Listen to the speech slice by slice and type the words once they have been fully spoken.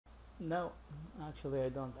No, actually I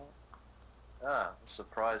don't. No. Ah, I'm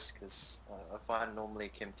surprised because I find normally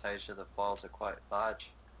Camtasia the files are quite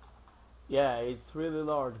large. Yeah, it's really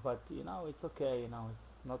large, but it's okay.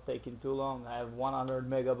 It's not taking too long. I have 100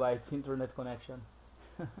 megabytes internet connection.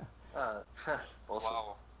 Ah, awesome.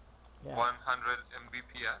 Wow, Yeah, 100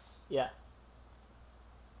 Mbps. yeah,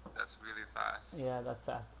 That's really fast. yeah, that's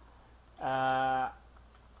fast. Uh,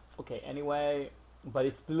 okay, anyway, but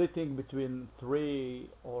it's splitting between 3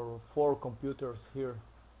 or 4 computers here.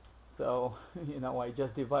 So, I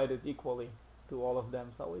just divided equally to all of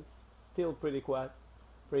them. So it's still pretty quiet,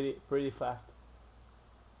 pretty fast.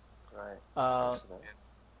 Great. Uh, Excellent.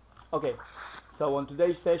 Yeah. okay, so on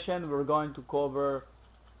today's session, we're going to cover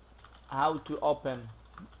how to open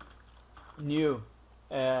new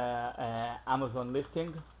Amazon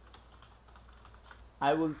listing.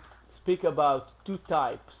 I will speak about 2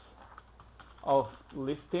 types of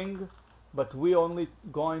listing, but we only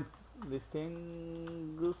going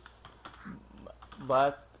listings,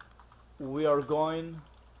 but we are going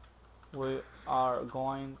we are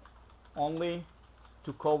going only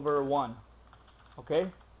to cover one.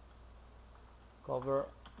 Okay, cover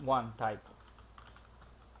one type.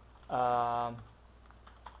 Um,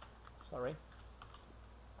 sorry,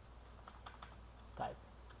 type.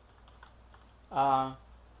 Uh,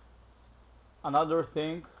 Another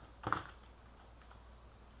thing.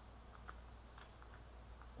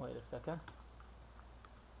 Wait a second.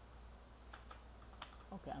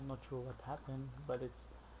 Okay, I'm not sure what happened, but it's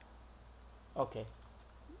okay.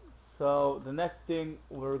 So the next thing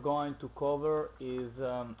we're going to cover is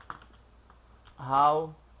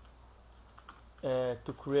how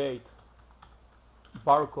to create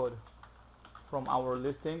barcode from our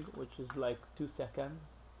listing, which is like 2 seconds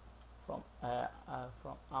from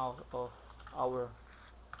out of our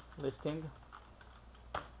listing.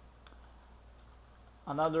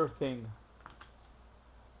 Another thing,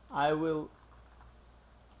 I will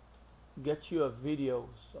get you a video.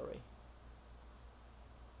 Sorry,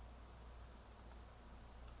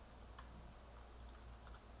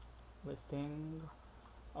 listing.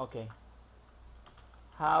 Okay,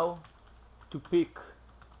 how to pick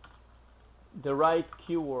the right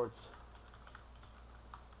keywords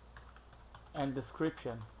and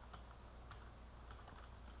description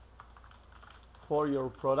for your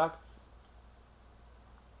products.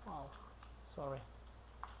 Oh, sorry,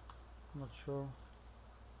 I'm not sure.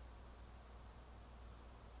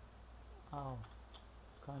 Oh,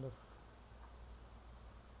 it's kind of.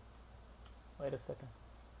 Wait a second.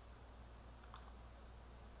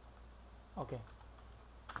 Okay,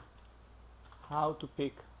 how to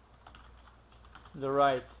pick the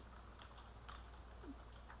right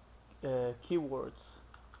keywords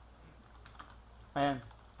and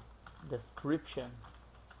description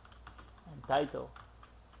and title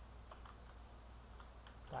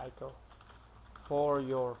for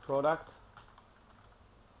your product.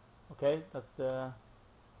 Okay, that's the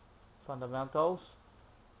fundamentals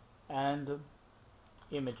and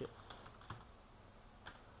images.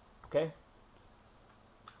 Okay,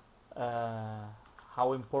 uh,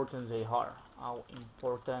 how important they are. How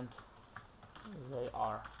important they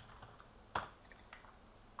are.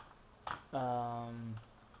 Um,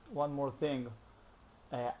 One more thing,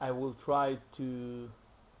 I will try to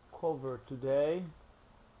cover today.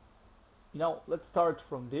 Let's start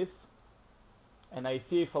from this, and I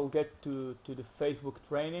see if I'll get to the Facebook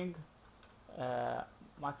training. Uh,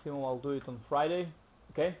 Maximum I'll do it on Friday.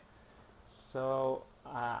 Okay, so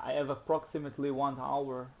I have approximately 1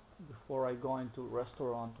 hour before I go into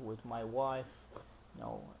restaurant with my wife.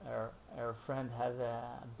 Her friend has a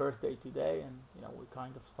birthday today, and we're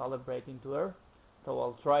kind of celebrating to her. So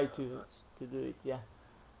I'll try Oh, to nice. to do it. Yeah.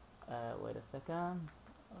 Wait a second.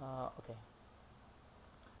 Okay.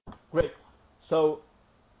 Great. So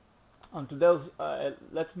on today's,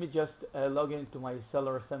 let me just log into my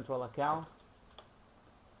Seller Central account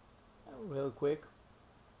real quick.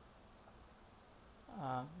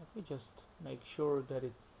 Let me just make sure that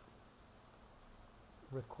it's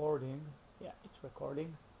recording. Yeah, it's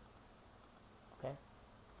recording. Okay.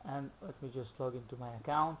 And let me just log into my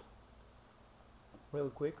account real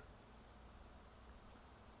quick.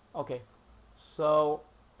 Okay. So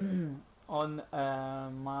on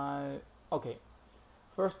my okay.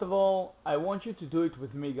 First of all, I want you to do it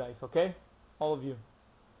with me, guys. Okay, all of you.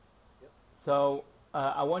 Yep. So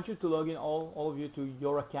I want you to log in, all of you, to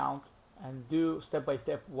your account and do step by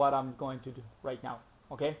step what I'm going to do right now.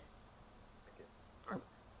 Okay. Okay.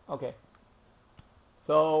 Okay.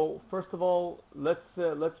 So first of all, let's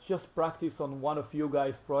just practice on one of you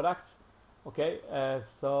guys' products. Okay.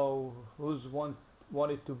 So who's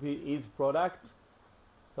wanted to be his product?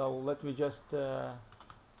 So let me just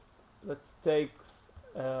let's take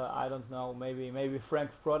I don't know, maybe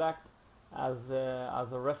Frank's product as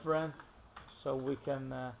a reference, so we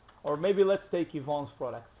can or maybe let's take Yvonne's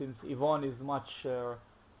product, since Yvonne is much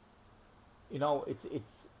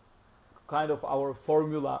it's kind of our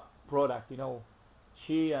formula product.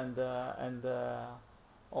 She and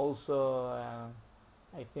also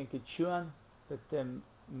I think it's Xuan that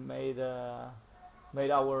made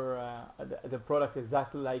made our the product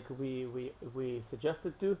exactly like we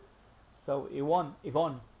suggested to. So Yvonne,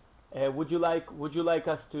 would you like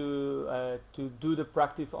us to do the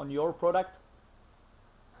practice on your product?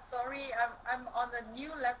 Sorry, I'm on a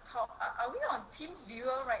new laptop. Are we on Teams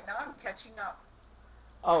Viewer right now? I'm catching up.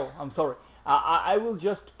 Oh, I'm sorry. I will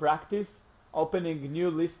just practice opening new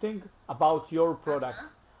listing about your product. Uh-huh.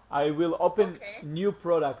 I will open Okay. new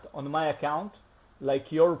product on my account,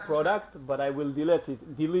 like your Uh-huh. product, but I will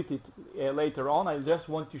delete it later on. I just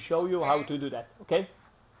want to show you how Okay. to do that. Okay?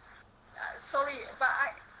 Sorry, but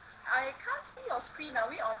I can't see your screen. Are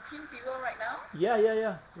we on Team Viewer right now?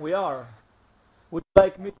 Yeah. We are. Would you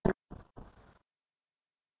like me to?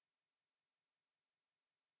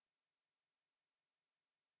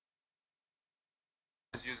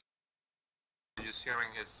 He's just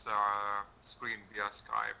sharing his screen via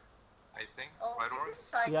Skype, I think, Oh, right, Rory?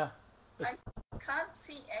 because I Yeah. I can't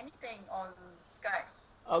see anything on Skype.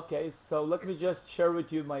 Okay. So let me It's just share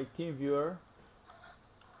with you my team viewer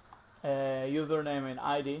username and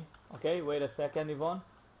ID. Okay. Wait a second, Yvonne.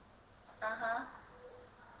 uh-huh.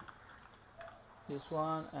 This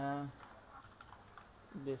one and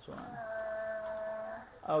this one.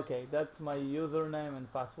 Uh, Okay, that's my username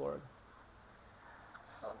and password.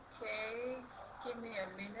 okay. Give me a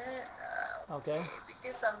minute. Okay. Okay,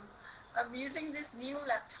 because I'm using this new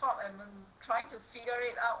laptop and I'm trying to figure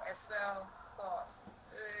it out as well. God.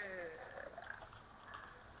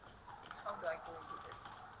 How do I go into this?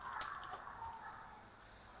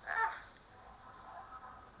 Ah,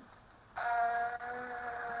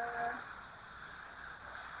 uh,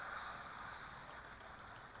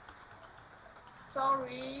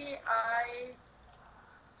 sorry,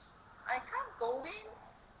 I can't go in.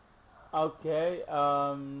 Okay,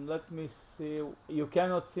 let me see. You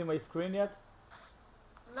cannot see my screen yet?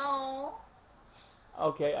 No,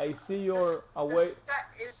 Okay, I see the you're the away.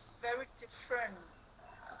 Skype is very different.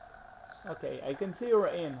 Okay, I can see you're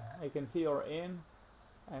in. I can see you're in,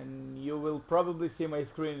 and you will probably see my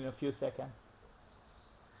screen in a few seconds.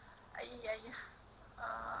 I,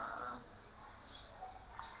 uh,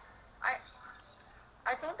 I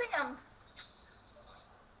I don't think I'm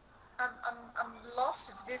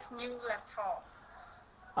lost with this new laptop.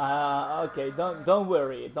 Okay, don't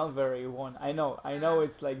worry, don't worry, one. I know Uh,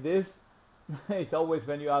 it's like this. It's always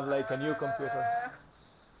when you have like a new computer. uh,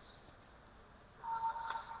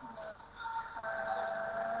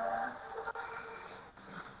 uh,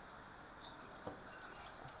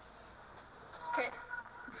 okay,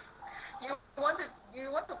 you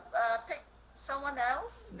want to pick someone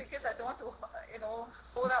else because I don't want to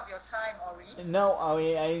hold up your time, Ori. No,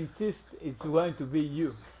 I insist it's going to be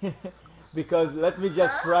you, because Huh?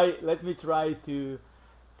 let me try to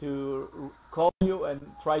call you and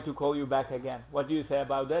try to call you back again. What do you say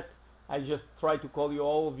about that? I just try to call you,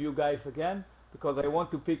 all of you guys, again, because I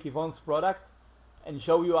want to pick Yvonne's product and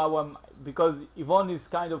show you how because Yvonne is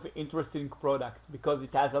kind of interesting product because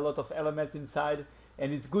it has a lot of elements inside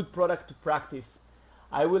and it's good product to practice.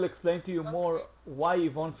 I will explain to you more Okay. why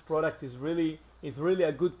Yvonne's product is really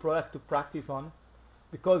a good product to practice on,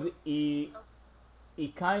 because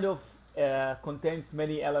it kind of contains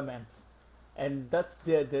many elements, and that's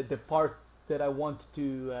the part that I want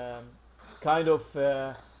to kind of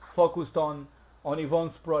focused on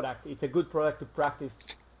Yvonne's product. It's a good product to practice.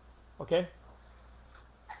 Okay.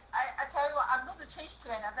 I tell you what, I'm going to change to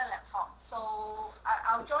another laptop. So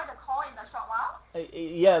I'll join the call in a short while.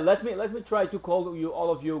 Yeah, let me try to call you,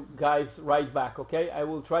 all of you guys, right back. Okay, I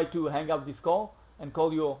will try to hang up this call and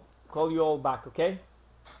call you all back. Okay,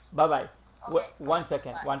 bye bye. Okay, One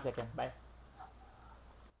second, bye. 1 second, bye.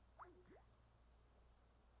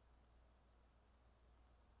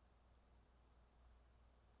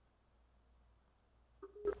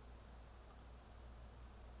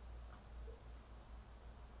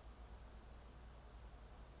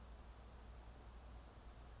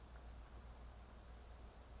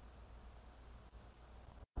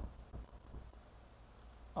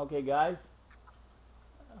 Okay, guys,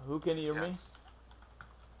 who can hear me? Yes.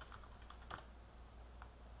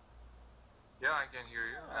 Yeah, I can hear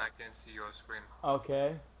you and I can see your screen.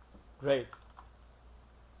 Okay, great.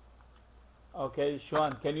 Okay,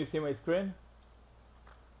 Sean, can you see my screen?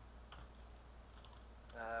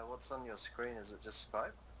 What's on your screen? Is it just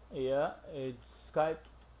Skype? Yeah, it's Skype.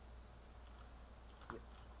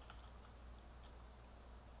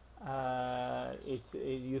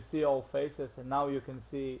 You see all faces, and now you can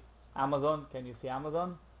see Amazon. Can you see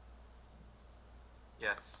Amazon?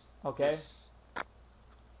 Yes. Okay. Yes.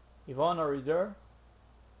 Yvonne, are you there?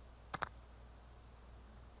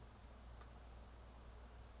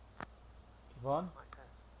 Yvonne?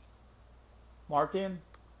 Martin?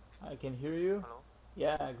 I can hear you. Hello.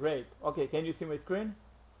 Yeah, great. Okay, can you see my screen?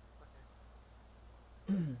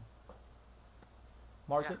 Okay.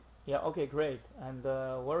 Martin? Yeah, okay, great. And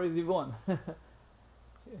where is Yvonne?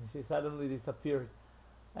 She suddenly disappeared.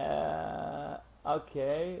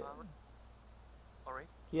 Okay. Sorry,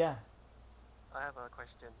 Yeah, I have a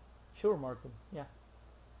question. sure, Martin. Yeah.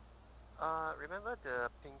 Remember the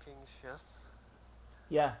pinking shares?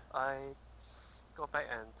 Yeah. Go back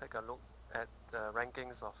and take a look at the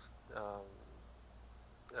rankings of um,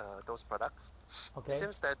 those products. It Okay.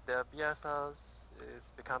 seems that the BSR is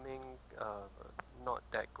becoming not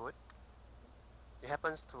that good. It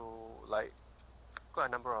happens to like quite a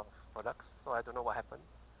number of products, so I don't know what happened.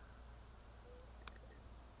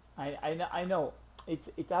 I know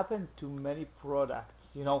it's happened to many products.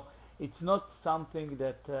 It's not something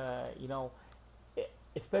that e-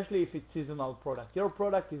 especially if it's seasonal product. Your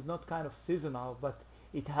product is not kind of seasonal, but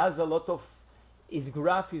it has a lot of. His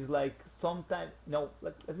graph is like sometimes. No,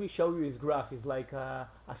 let me show you his graph. Is like a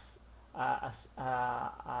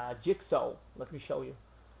jigsaw. Let me show you.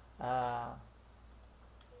 Uh,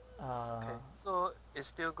 uh, Okay, so it's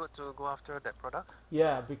still good to go after that product.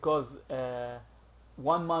 yeah, because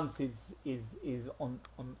 1 month is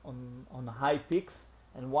on high peaks,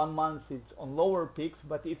 and 1 month it's on lower peaks.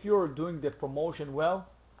 But if you're doing the promotion well,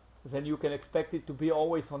 then you can expect it to be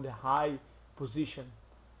always on the high position.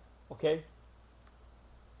 Okay.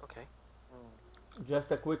 Okay,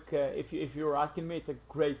 Just a quick if you're asking me, it's a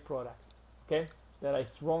great product. Okay, that I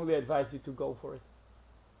strongly advise you to go for it.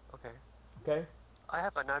 okay. Okay. I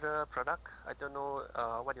have another product. I don't know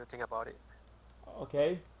what you think about it.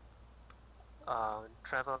 Okay.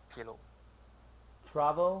 Travel pillow.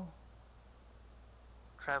 Travel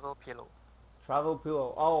Travel pillow. travel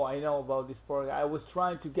pillow. Oh, I know about this product. I was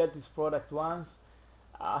trying to get this product once.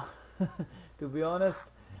 uh, to be honest,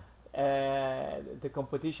 the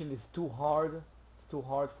competition is too hard. It's too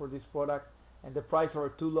hard for this product, and the price are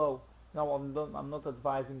too low. No, I'm not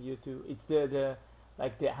advising you to. It's the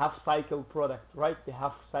like the half cycle product, right? The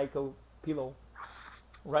half cycle pillow,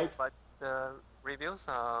 Oh, right? but the reviews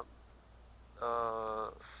are uh,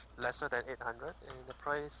 lesser than 800 and the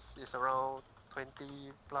price is around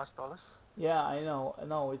 20 plus dollars. Yeah, I know.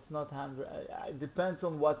 No, it's not 100. It depends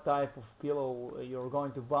on what type of pillow you're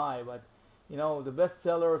going to buy, but the best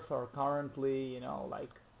sellers are currently, like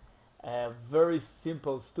very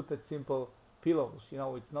simple, stupid simple pillows.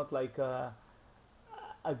 It's not like a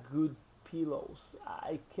good pillows.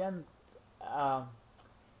 Um,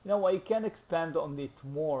 I can expand on it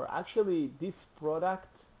more. Actually, this product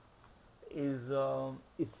is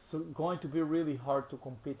it's going to be really hard to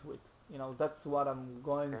compete with.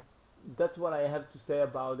 Okay. That's what I have to say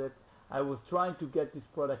about it. I was trying to get this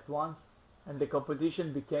product once, and the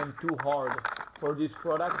competition became too hard for this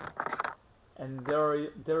product, and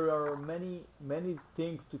there are many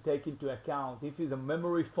things to take into account. If it's a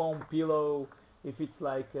memory foam pillow, if it's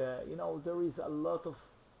like there is a lot of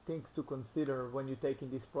things to consider when you take in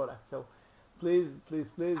this product. So please,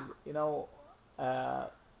 uh,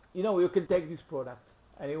 you can take this product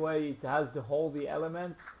anyway. It has the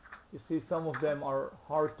elements. You see, some of them are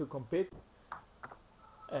hard to compete,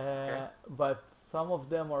 Okay. but some of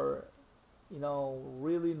them are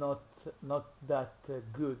really not that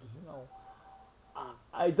good. Mm.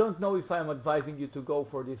 I don't know if I'm advising you to go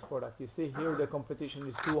for this product. You see, here the competition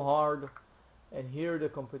is too hard, and here the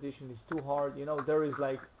competition is too hard. There is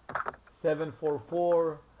like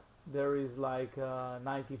 744, there is like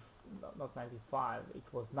 90, no, not 95, it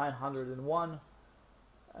was 901,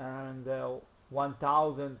 and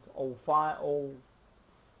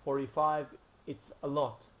 1045. It's a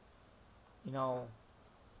lot. You know,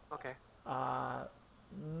 Okay. uh,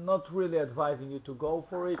 not really advising you to go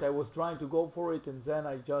for it. I was trying to go for it, and then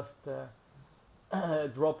I just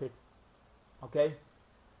drop it. Okay.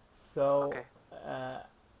 So, Okay. uh,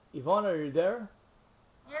 Yvonne, are you there?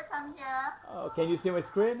 Yes, I'm here. Can you see my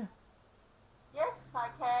screen? Yes, I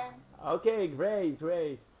can. Okay, great.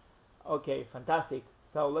 Okay, fantastic.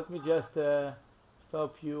 So let me just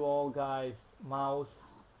stop you all guys mouse,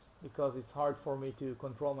 because it's hard for me to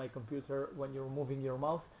control my computer when you're moving your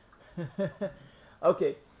mouse.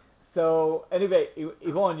 Okay, So anyway,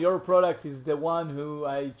 Yvonne, your product is the one who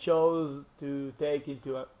I chose to take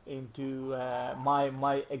into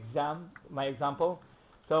my example.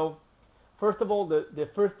 So first of all, the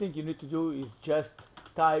first thing you need to do is just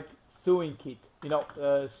type sewing kit.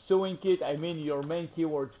 Sewing kit. I mean your main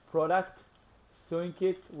keyword product, sewing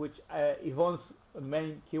kit, which Yvonne's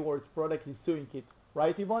main keyword product is sewing kit,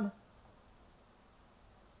 right, Yvonne?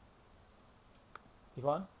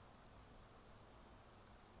 Yvonne?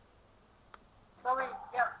 Sorry,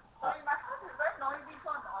 yeah. Sorry, my house is very noisy, so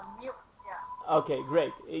I'm on mute. Yeah. Okay,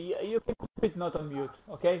 great. You can keep it not on mute,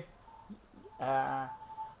 okay?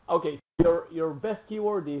 Okay, so your best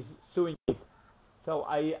keyword is sewing kit. So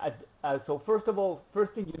so first of all,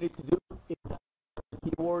 first thing you need to do is type the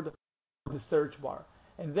keyword in the search bar,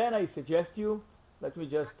 and then I suggest you. Let me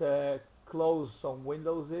just close some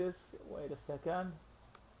windows. Wait a second.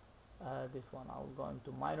 This one I'm going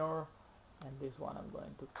to minor, and this one I'm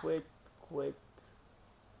going to quit,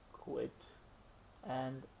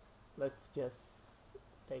 and let's just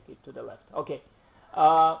take it to the left. Okay,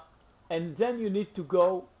 and then you need to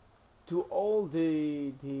go to all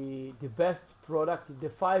the best product, the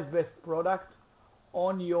 5 best product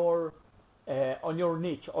on your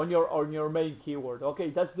niche, on your main keyword. Okay,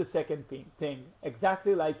 that's the second thing.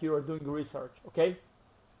 Exactly like you are doing research. Okay.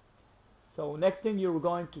 So next thing you're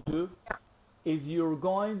going to do is you're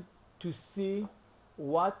going to see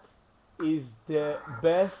what is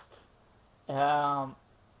um,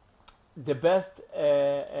 the best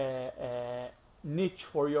niche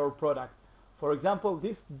for your product. For example,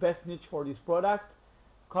 this best niche for this product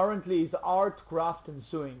currently is art, craft, and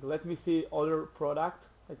sewing. Let me see other product.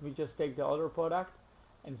 Let me just take the other product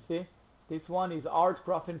and see. This one is art,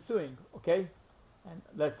 craft, and sewing. Okay, and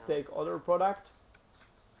let's take other product.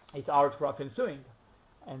 It's art, craft, and sewing.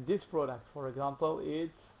 And this product, for example,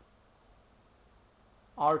 it's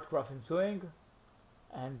art, craft, and sewing.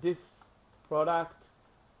 And this product,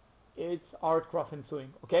 it's art, craft, and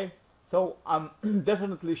sewing. Okay, so I'm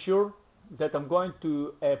definitely sure that I'm going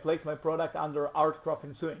to place my product under art, craft,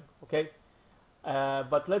 and sewing. Okay,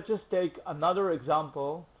 but let's just take another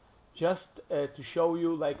example, just to show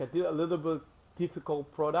you like a little bit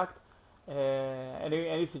difficult product.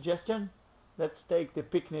 Any suggestion? Let's take the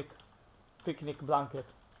picnic blanket.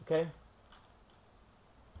 Okay,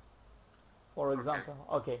 for example.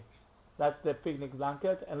 Okay, that's the picnic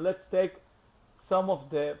blanket, and let's take some of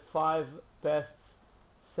the 5 best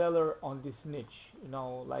seller on this niche,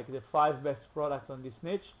 like the 5 best products on this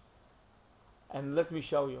niche. And let me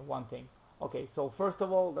show you one thing. Okay, so first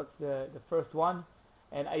of all, that's the first one,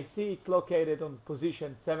 and I see it's located on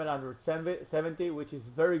position 770, which is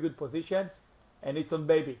very good position, and it's on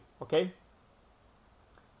baby. Okay,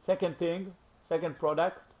 second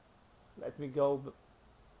product, let me go.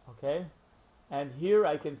 Okay, and here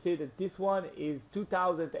I can see that this one is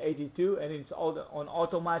 2082 and it's all on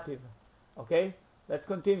automotive. Okay, let's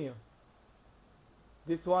continue.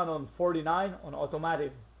 This one on 49 on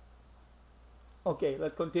automotive. Okay,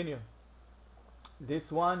 let's continue.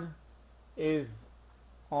 This one is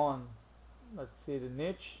on, let's see the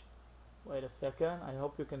niche. Wait a second, I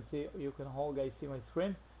hope you can all guys see my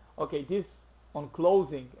screen. Okay, this on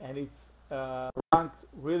closing, and it's ranked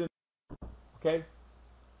really. Okay,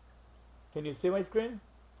 can you see my screen?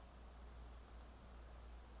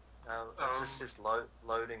 It's just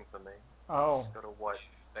loading for me. Oh, It's got a white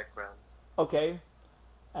background. okay,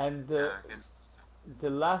 and the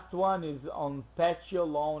last one is on patio,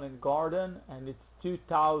 lawn, and garden, and it's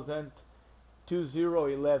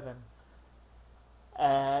 2011.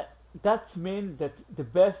 That means that the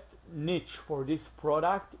best niche for this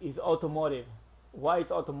product is automotive. Why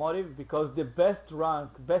it's automotive? Because the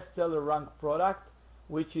bestseller rank product,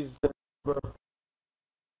 which is the number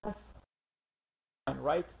 49,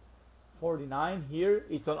 right? 49 here,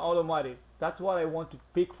 it's on automotive. That's what I want to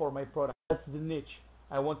pick for my product. That's the niche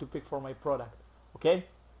I want to pick for my product. Okay?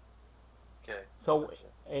 Okay. So Gotcha.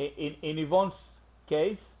 in Yvonne's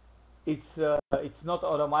case, it's not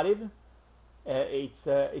automotive. It's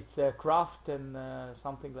craft and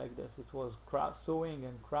something like this. It was craft, sewing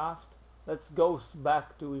and craft. Let's go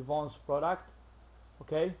back to Yvonne's product.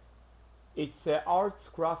 Okay, it's arts,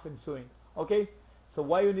 craft, and sewing. Okay, so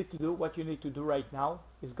what you need to do right now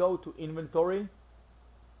is go to inventory,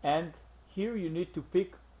 and here you need to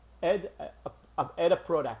pick add a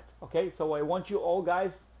product. Okay, so I want you all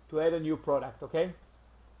guys to add a new product. Okay,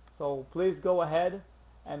 so please go ahead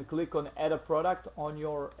and click on add a product on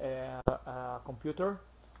your computer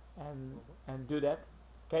and do that.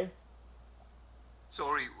 Okay,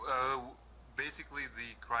 Sorry, basically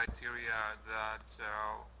the criteria that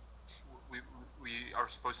we are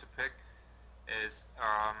supposed to pick is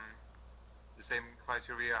the same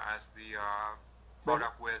criteria as the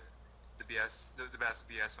product with the best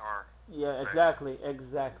BSR. Yeah, Right. exactly.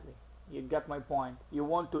 You got my point. You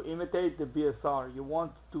want to imitate the BSR. You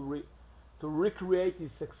want to recreate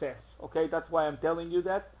his success. Okay, that's why I'm telling you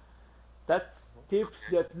that. That's tips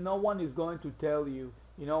Okay. that no one is going to tell you.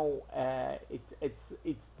 You know,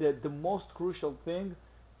 it's the most crucial thing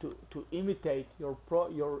to imitate your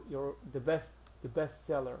the best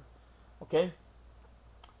seller. Okay,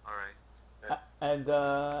 All right. and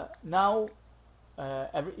now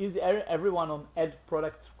everyone on Edge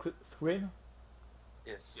product screen.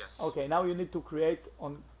 Yes. Yes. Okay, now you need to create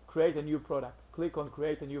a new product. Click on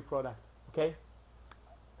create a new product. Okay,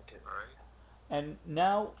 Okay. All right. and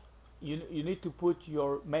now you need to put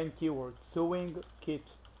your main keyword sewing kit.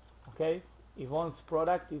 Okay, Yvonne's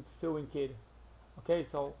product is sewing kit. Okay,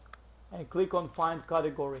 so and click on find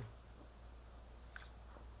category.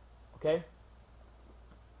 Okay,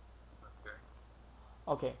 Okay.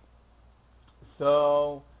 okay.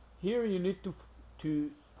 So here you need to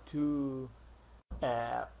to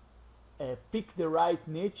uh, pick the right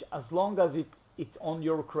niche as long as it's on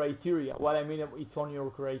your criteria. What I mean, it's on your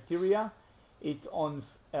criteria. It's on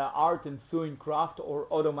art and sewing craft or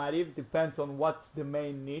automotive, depends on what's the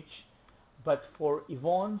main niche. But for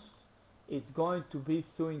Yvonne's, it's going to be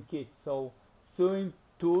sewing kit. So sewing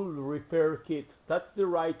tool repair kit. That's the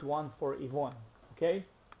right one for Yvonne. Okay?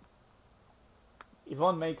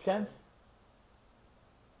 Yvonne, make sense?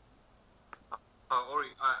 Ori,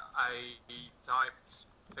 I typed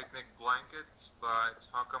picnic blankets, but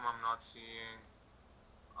how come I'm not seeing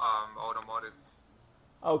automotive?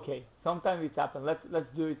 Okay. Sometimes it happens. Let's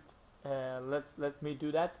do it. Let me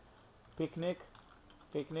do that. Picnic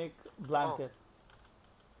blanket.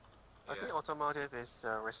 I think automotive is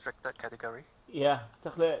a restricted category. Yeah.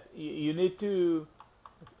 You need to.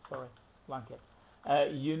 Sorry, blanket.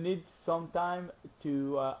 You need some time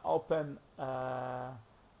to open a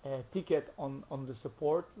ticket on the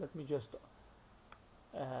support. Let me just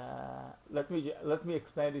let me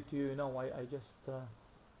explain it to you. You know, I just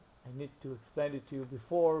I need to explain it to you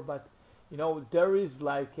before, but you know there is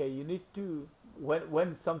like you need to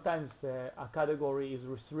when sometimes a category is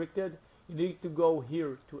restricted, you need to go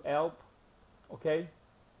here to help. Okay,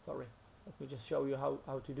 sorry. Let me just show you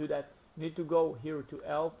how to do that. You need to go here to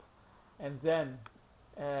help, and then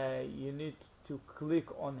you need to click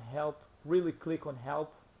on help. Really click on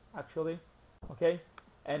help, actually. Okay,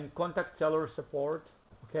 and contact seller support.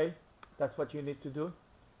 Okay, that's what you need to do.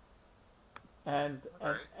 And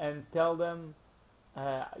Right. and tell them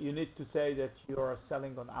you need to say that you are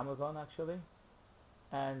selling on Amazon actually,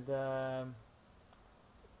 and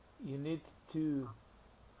you need to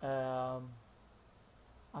um,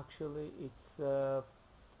 actually it's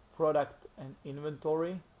product and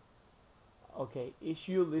inventory. Okay,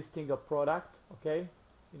 issue listing a product. Okay,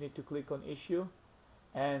 you need to click on issue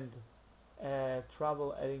and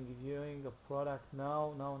travel adding viewing a product.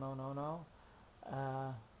 No.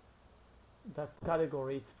 Uh, that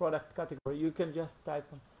category, it's product category. You can just type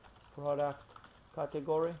on product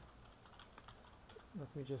category.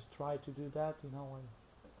 Let me just try to do that. You know when.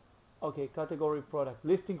 Okay, category product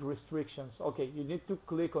listing restrictions. Okay, you need to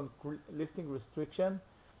click on listing restriction,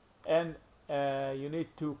 and you need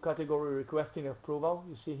to category requesting approval.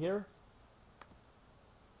 You see here,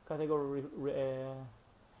 category,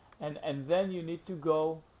 and then you need to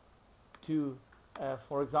go to,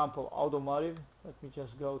 for example, automotive. Let me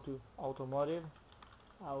just go to automotive,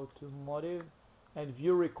 and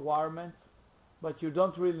view requirements. But you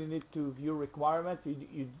don't really need to view requirements.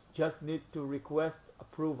 You just need to request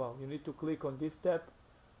approval. You need to click on this step,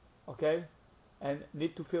 okay, and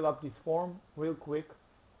need to fill up this form real quick.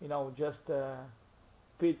 You know, just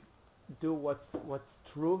fit, do what's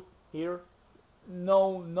true here.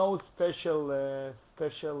 No special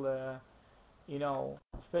you know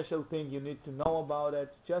special thing you need to know about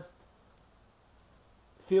it. Just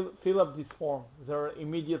fill up this form. They're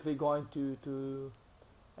immediately going to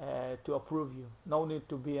approve you. No need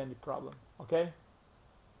to be any problem. Okay.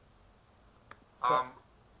 So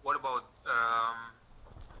What about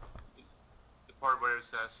the part where it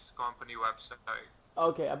says company website?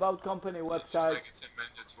 okay, about company It looks website. like it's a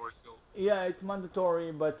mandatory field. Yeah, it's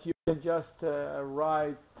mandatory, but you can just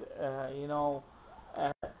write. You know,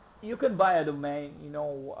 uh, you can buy a domain. You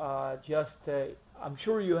know, just I'm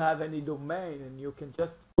sure you have any domain, and you can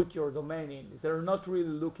just put your domain in. They're not really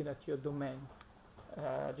looking at your domain.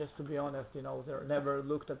 Just to be honest, you know, they're never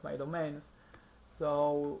looked at my domains.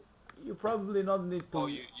 So you probably not need Oh,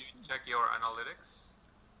 to. you check your analytics?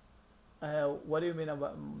 What do you mean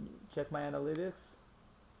about check my analytics?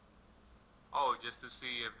 Oh, just to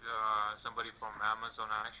see if somebody from Amazon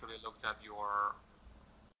actually looked at your.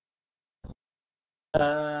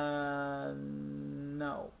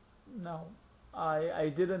 No, no.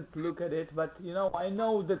 I didn't look at it, but I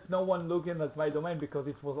know that no one looking at my domain because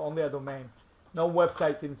it was only a domain. No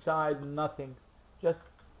website inside, nothing. Just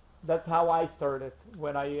that's how I started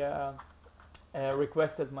when I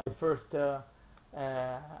requested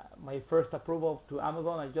uh, my first approval to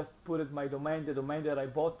Amazon. I just put it my domain, the domain that I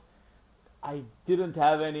bought. I didn't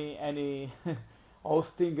have any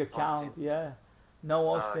hosting account. Yeah, no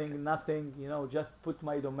Ah, okay. hosting, nothing. Just put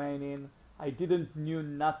my domain in. I didn't knew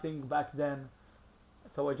nothing back then,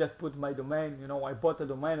 so I just put my domain. I bought a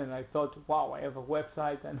domain and I thought, wow, I have a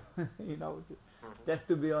website, and Mhm. just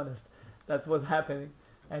to be honest, that's what's happening,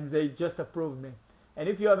 and they just approved me. And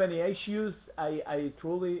if you have any issues, I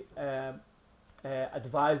truly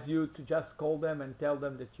advise you to just call them and tell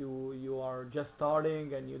them that you are just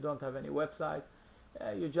starting and you don't have any website.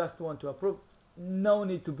 You just want to approve. No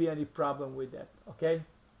need to be any problem with that. Okay.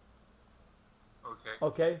 Okay.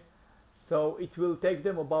 Okay. So it will take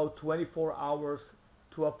them about 24 hours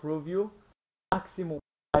to approve you, maximum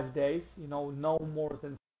 5 days. No more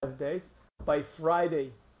than 5 days. By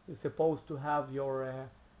Friday, you're supposed to have your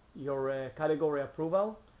category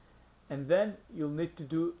approval, and then you'll need to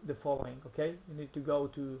do the following. Okay, you need to go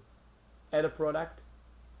to add a product.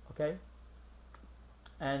 Okay,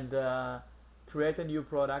 and create a new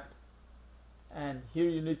product, and here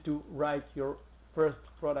you need to write your first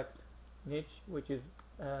product niche, which is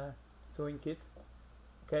sewing kit.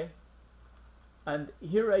 Okay, and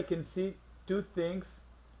here I can see two things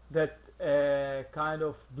that kind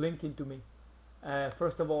of blink into me.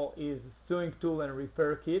 First of all is sewing tool and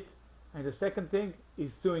repair kit, and the second thing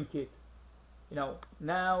is sewing kit.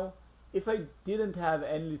 Now if I didn't have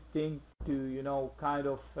anything to kind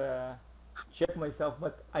of check myself,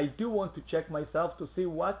 but I do want to check myself to see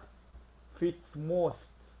what fits most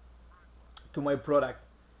to my product,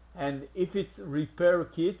 and if it's repair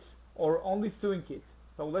kits or only sewing kits.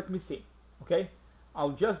 So let me see. Okay,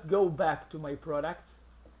 I'll just go back to my products,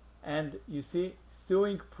 and you see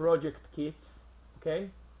sewing project kits. Okay,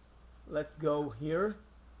 let's go here,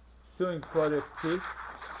 sewing project kits.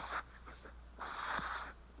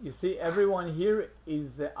 You see everyone here is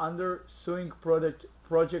under sewing project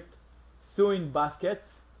sewing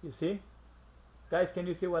baskets. You see, guys, can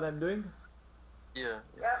you see what I'm doing? Yeah,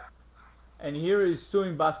 yeah. Yep. And here is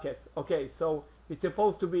sewing baskets. Okay, so it's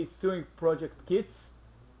supposed to be sewing project kits.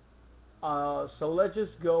 So let's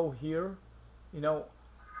just go here, you know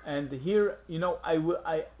and here,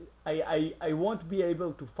 I won't be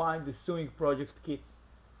able to find the sewing project kits.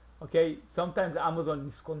 Okay, sometimes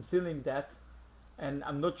Amazon is concealing that, and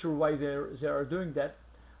I'm not sure why they are doing that.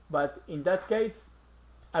 But in that case,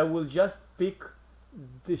 I will just pick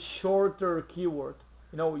the shorter keyword.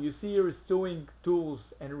 You see here sewing tools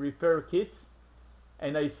and repair kits,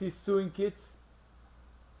 and I see sewing kits.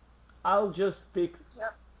 I'll just pick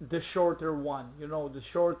Yep. the shorter one, the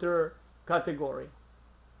shorter category.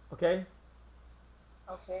 Okay,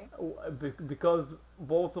 Okay. because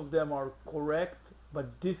both of them are correct,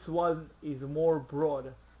 but this one is more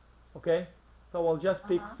broad. Okay, so I'll just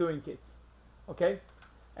pick Uh-huh. sewing kits. Okay,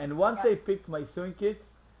 and once I Yep. picked my sewing kits,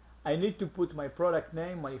 I need to put my product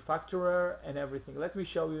name, manufacturer, and everything. Let me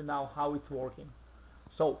show you now how it's working.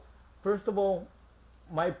 So first of all,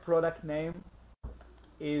 my product name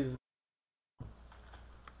is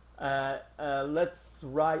let's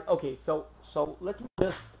write. Okay, so let me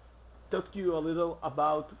just talk to you a little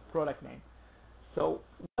about product name. So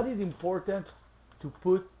what is important to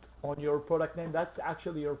put on your product name? That's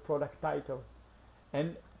actually your product title.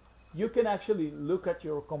 And you can actually look at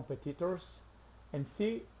your competitors and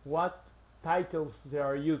see what titles they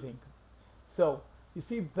are using. So you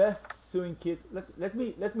see best sewing kit. Let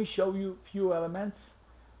me show you few elements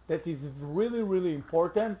that is really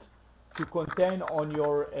important to contain on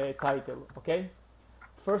your title. Okay.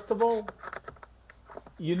 First of all,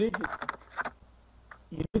 you need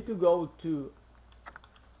you need to go to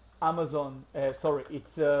Amazon. Sorry,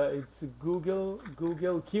 it's Google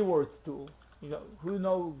Keywords tool. Who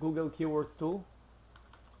know Google Keywords tool?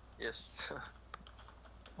 Yes.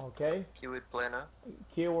 Okay, Keyword planner.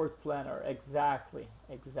 Keyword Planner. Exactly.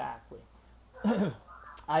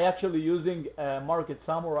 I actually using Market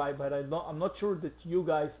Samurai, but I'm not sure that you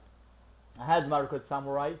guys had Market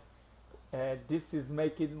Samurai. This is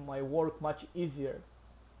making my work much easier.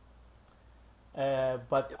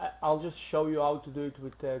 But Yep. I'll just show you how to do it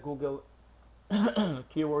with Google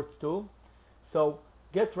Keywords tool. So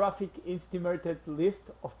get traffic estimated list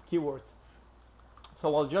of keywords.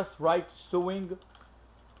 So I'll just write sewing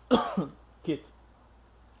kit.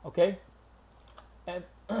 Okay.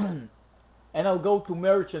 and and I'll go to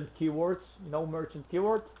merchant keywords. You know merchant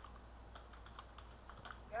keyword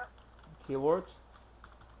Yep. keywords.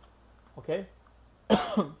 Okay,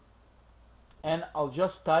 and I'll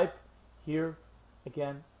just type here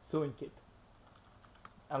again sewing kit,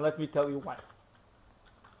 and let me tell you why.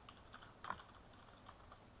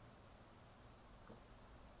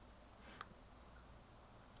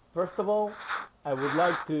 First of all,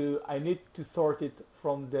 I need to sort it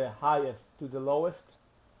from the highest to the lowest,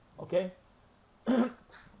 okay?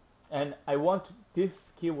 And I want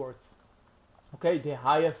these keywords, okay, the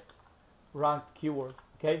highest ranked keyword,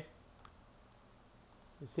 okay?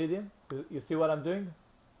 You see them? You see what I'm doing?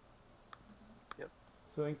 Yep.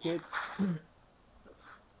 Sewing kit.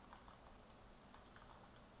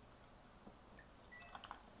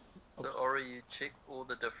 So Ori, you check all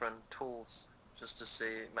the different tools just to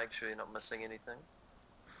see, make sure you're not missing anything.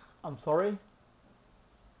 I'm sorry?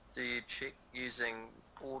 Do you check using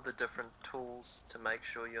all the different tools to make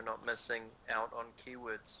sure you're not missing out on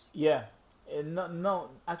keywords? Yeah. No,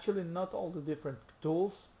 actually not all the different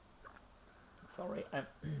tools. Sorry,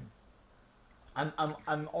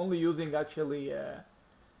 I'm only using actually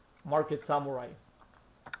Market Samurai,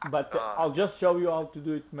 but I'll just show you how to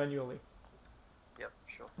do it manually. Yep,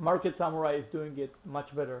 sure. Market Samurai is doing it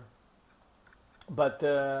much better, but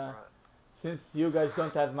Right. since you guys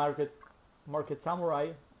don't have Market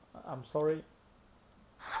Samurai, I'm sorry.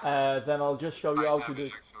 Then I'll just show you how to do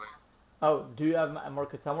it. Actually. Oh, do you have a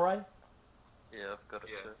Market Samurai? Yeah, I've got it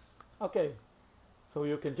too. Yes. Okay, so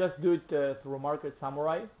you can just do it through Market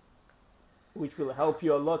Samurai, which will help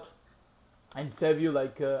you a lot and save you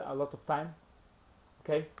like a lot of time.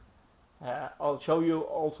 Okay, I'll show you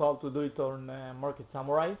also how to do it on Market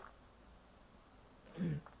Samurai.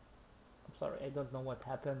 I'm sorry, I don't know what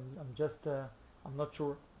happened. I'm not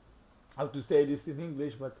sure how to say this in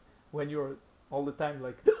English, but when you're all the time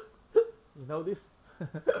like, you know this?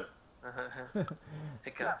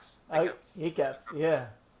 Hiccups. Hiccups, yeah.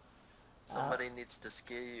 Somebody needs to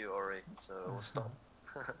scare you, Ori, so we'll stop.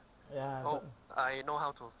 Yeah, Oh, I know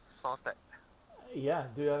how to solve that. yeah.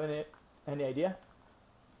 Do you have any idea?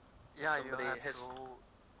 Yeah, Somebody you have has- to.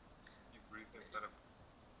 You breathe inside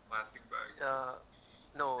a plastic bag.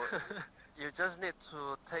 No, you just need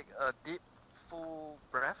to take a deep, full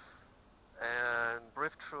breath and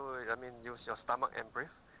breathe through. I mean, use your stomach and breathe,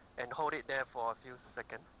 and hold it there for a few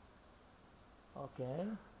seconds. Okay,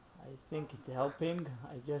 I think it's helping.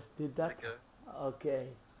 I just did There that. we go. Okay,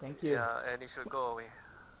 thank you. Yeah, and it should go away.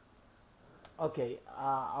 Okay,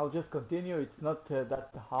 I'll just continue. It's not that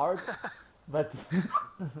hard, but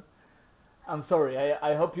I'm sorry.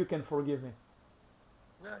 I hope you can forgive me.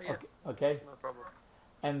 No, yeah, Okay, okay. it's no problem.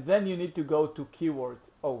 And then you need to go to keywords.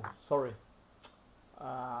 Oh, sorry.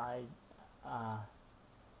 I I'm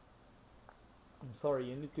sorry.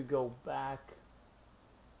 You need to go back.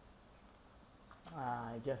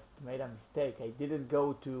 I just made a mistake. I didn't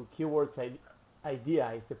go to keywords idea.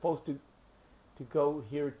 I supposed to go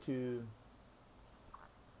here to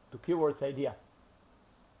keywords idea.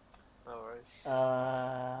 No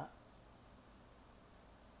worries.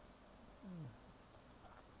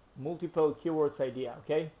 Multiple keywords idea.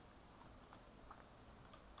 Okay.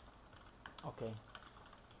 Okay.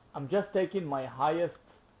 I'm just taking my highest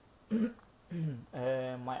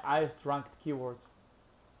my highest ranked keywords.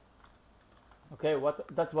 Okay,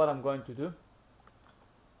 that's what I'm going to do.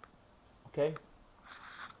 Okay.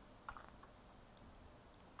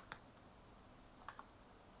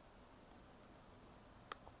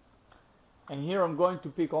 And here I'm going to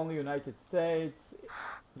pick only United States.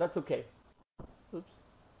 That's okay. Oops.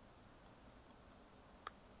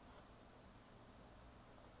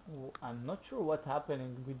 I'm not sure what's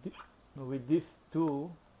happening with this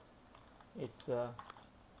tool. It's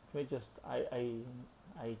we just I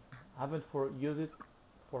haven't used it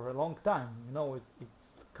for a long time. You know,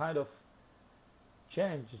 it's kind of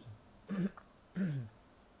changed.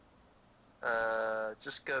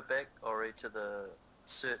 Just go back, Ori, to the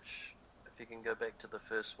search. If you can go back to the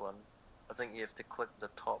first one, I think you have to click the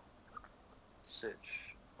top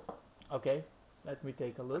search. Okay, let me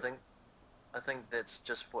take a look. I think that's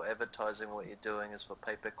just for advertising. What you're doing is for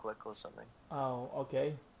pay-per-click or something. Oh,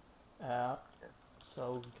 okay.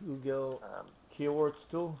 So Google Um, keywords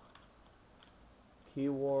tool.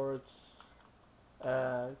 Keywords.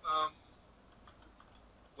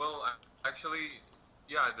 Well, actually,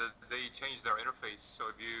 yeah, they changed their interface. So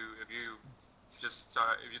if you just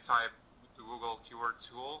if you type to Google keyword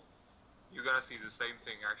tool, you're gonna see the same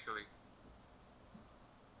thing actually.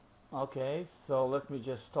 Okay, so let me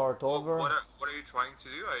just start Well, over. what are you trying to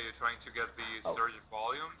do? Are you trying to get the Oh. search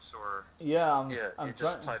volumes or? Yeah, yeah, I'm you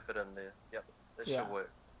just trying. type it in there. Yep. That Yeah. should work.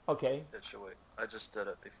 Okay. That should work. I just did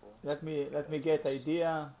it before. Let me get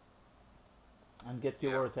idea and get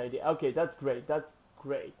Yeah. keywords idea. Okay, that's great. That's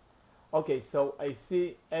great. Okay, so I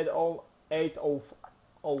see at all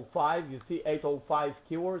 805. You see 805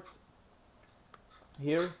 keywords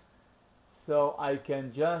here. So I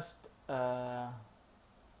can just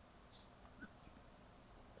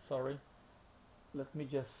sorry. Let me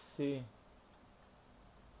just see.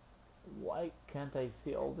 Why can't I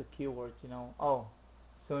see all the keywords? You know. Oh,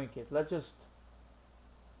 sewing kit. Let's just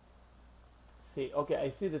see. Okay, I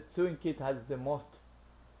see that sewing kit has the most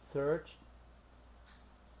searched,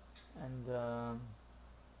 and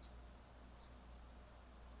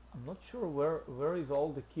I'm not sure where is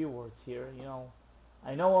all the keywords here. You know,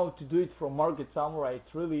 I know how to do it from Market Samurai.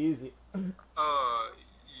 It's really easy.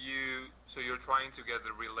 So you're trying to get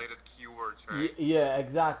the related keywords, right? Yeah,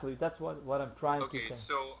 exactly. That's what I'm trying to Okay, say.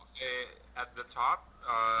 so at the top,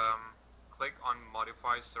 click on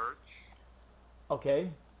modify search.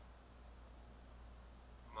 Okay.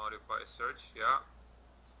 Modify search, yeah.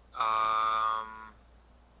 Um,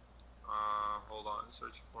 Hold on,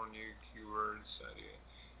 search for new keywords.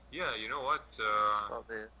 Yeah, you know what? It's not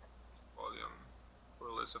there. Volume for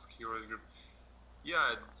a list of keyword group.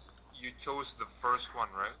 Yeah, you chose the first one,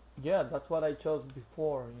 right? Yeah, that's what I chose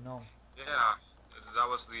before. You know. Yeah, that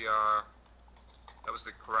was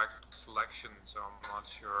the correct selection. So I'm not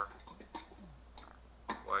sure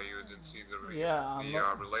why you didn't see the Yeah,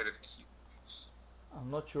 related keywords. I'm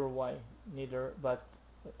not sure why neither. But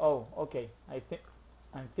oh, okay. I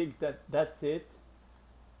think that that's it.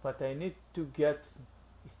 But I need to get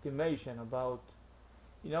estimation about.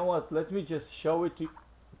 You know what? Let me just show it to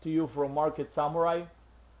you from Market Samurai.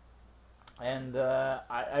 And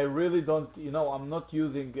I really don't. You know, I'm not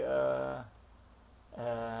using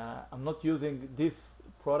this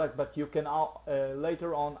product, but you can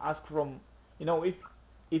later on ask from, you know,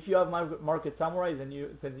 if you have Market Samurai, then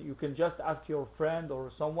you can just ask your friend or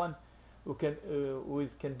someone can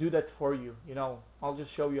do that for you. You know, I'll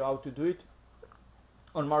just show you how to do it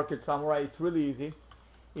on Market Samurai. It's really easy.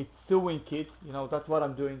 It's sewing kit. You know, that's what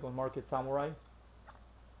I'm doing on Market Samurai,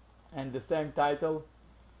 and the same title.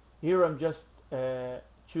 Here I'm just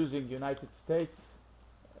choosing United States.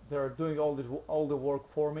 They're doing all the work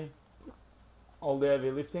for me, all the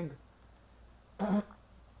heavy lifting. So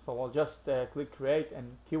I'll just click create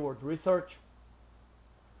and keyword research,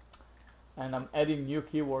 and I'm adding new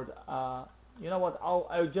keyword. You know what?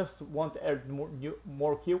 I just want to add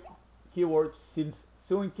more keywords, since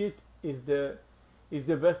sewing kit is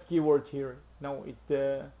the best keyword here. No, it's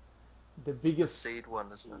the The biggest. seed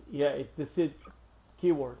one, isn't it? Yeah, it's the seed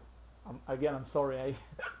keyword. Again, I'm sorry.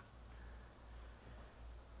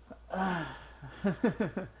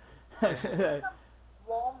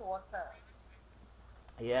 Warm water.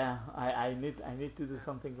 Yeah, I need to do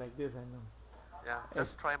something like this. I know. Yeah,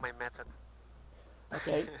 just try my method.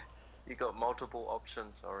 Okay. You got multiple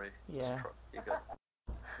options, sorry. Yeah. You got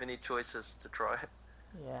many choices to try.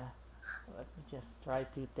 Yeah. Let me just try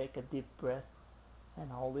to take a deep breath and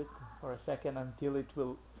hold it for a second until it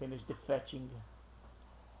will finish the fetching.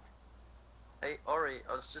 Hey Ori,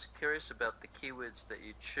 I was just curious about the keywords that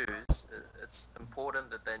you choose. It's important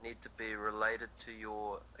that they need to be related to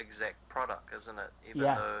your exact product, isn't it? Even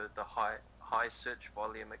Yeah. though the high search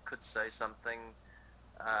volume, it could say something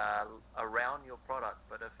around your product,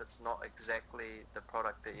 but if it's not exactly the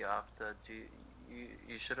product that you're after,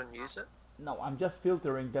 you shouldn't use it? No, I'm just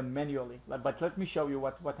filtering them manually. But let me show you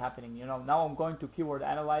what's happening. You know, now I'm going to keyword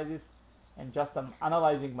analysis, and just I'm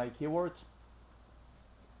analyzing my keywords.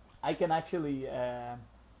 I can actually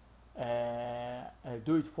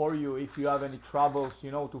do it for you if you have any troubles,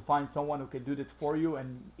 you know, to find someone who can do that for you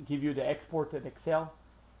and give you the exported Excel.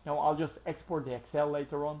 You know, I'll just export the Excel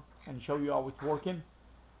later on and show you how it's working.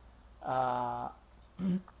 I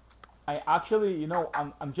actually, you know,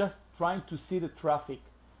 I'm just trying to see the traffic,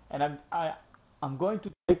 and I'm going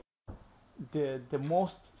to take the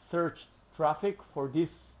most searched traffic for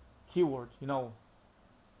this keyword. You know,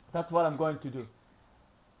 that's what I'm going to do.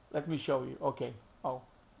 Let me show you. Okay. Oh,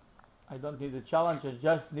 I don't need a challenge. I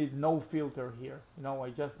just need no filter here. You know, I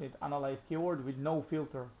just need analyze keyword with no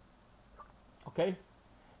filter. Okay.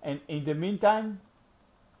 And in the meantime,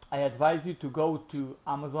 I advise you to go to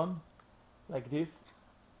Amazon like this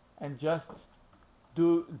and just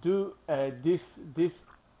do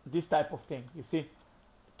this type of thing. You see,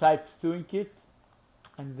 type sewing kit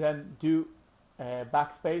and then do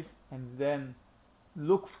backspace and then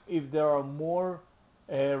look if there are more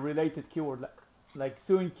related keyword like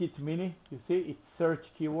sewing kit mini. You see, it's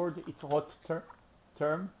search keyword. It's hot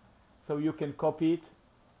term, so you can copy it.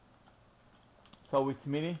 so it's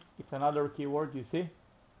mini. It's another keyword, you see.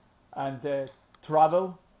 And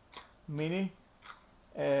travel, mini,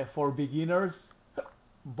 for beginners,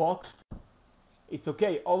 box. It's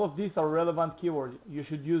okay. All of these are relevant keywords. You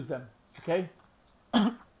should use them. Okay.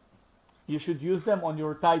 You should use them on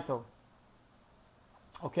your title.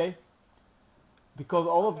 Okay. Because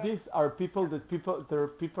all of these are people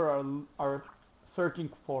are searching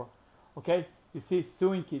for. Okay. You see,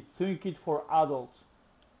 sewing kit for adults,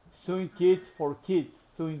 sewing kit for kids,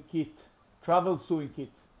 sewing kit, travel sewing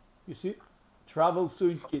kit. You see, travel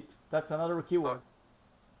sewing kit. That's another keyword.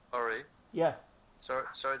 Ori, Yeah.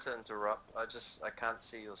 sorry to interrupt. I can't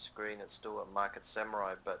see your screen. It's still at Market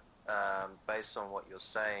Samurai, but based on what you're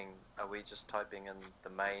saying, are we just typing in the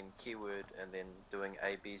main keyword and then doing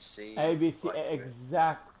ABC? ABC, like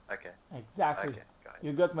exactly. Okay. Exactly. Okay. Got it.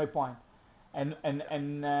 You got my point. And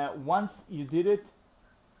once you did it,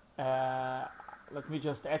 let me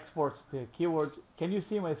just export the keyword. Can you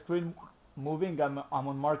see my screen moving? I'm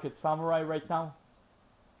on Market Samurai right now.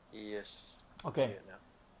 Yes. Okay. I see it now.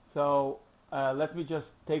 So let me just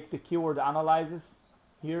take the keyword analysis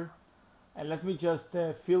here, and let me just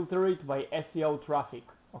filter it by SEO traffic.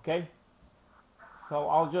 Okay. So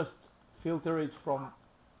I'll just filter it from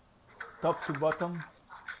top to bottom.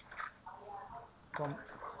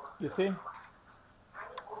 You see?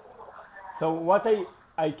 So what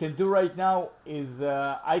I can do right now is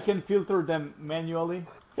I can filter them manually.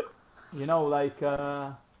 You know, like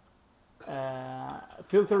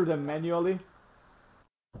filter them manually.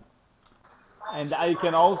 And I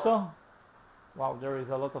can also, wow, there is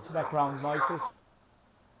a lot of background noises.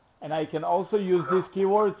 And I can also use these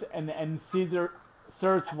keywords and see their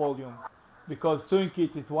search volume. Because sewing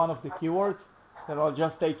kit is one of the keywords. Then I'll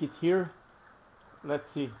just take it here. Let's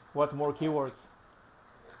see, what more keywords?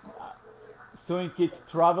 Sewing kit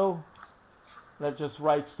travel. Let's just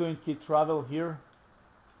write sewing kit travel here.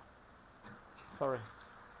 Sorry.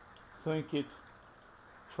 Sewing kit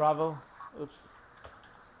travel. Oops.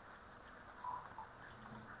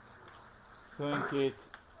 Sewing kit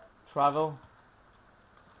travel.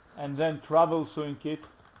 And then travel sewing kit.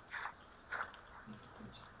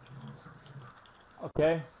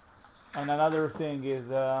 Okay. And another thing is,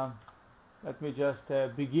 let me just,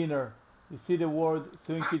 beginner. You see the word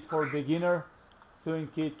sewing kit for beginner? Sewing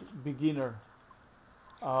kit beginner.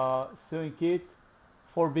 Sewing kit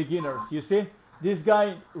for beginners. You see, this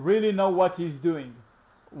guy really know what he's doing.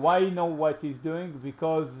 Why know what he's doing?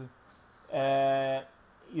 Because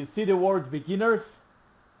you see the word beginners.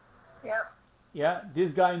 Yep. Yeah,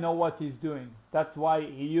 this guy know what he's doing. That's why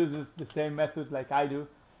he uses the same method like I do.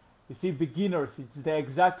 You see, beginners. It's the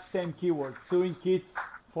exact same keyword. Sewing kits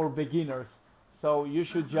for beginners. So you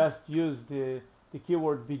should just use the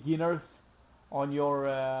keyword beginners on your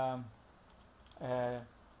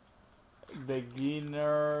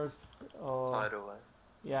beginners. Title.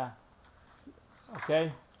 Yeah.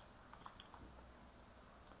 Okay.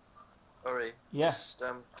 Ori, Yeah. just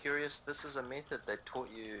curious, this is a method they taught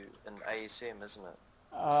you in ASM, isn't it?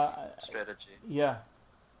 Strategy. Yeah.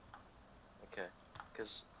 Okay.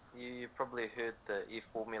 Because you probably heard the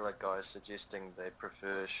eFormula guys suggesting they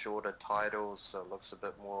prefer shorter titles, so it looks a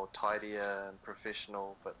bit more tidier and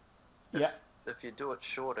professional, but if you do it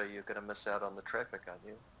shorter, you're going to miss out on the traffic, aren't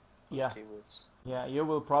you? Yeah. Keywords. Yeah, you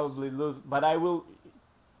will probably lose, but I will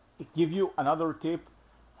give you another tip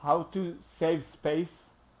how to save space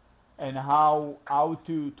and how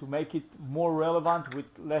to make it more relevant with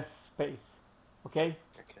less space. Okay?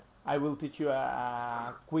 Okay. I will teach you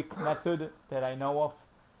a quick method that I know of.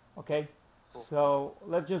 Okay? Cool. So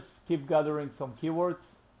let's just keep gathering some keywords.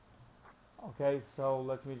 Okay, so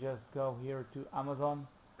let me just go here to Amazon.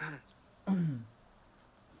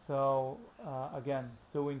 So again,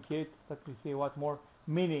 sewing kit. Let me see what more.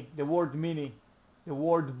 Mini, the word mini, the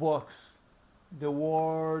word box, the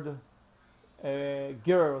word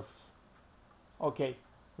girls. Okay,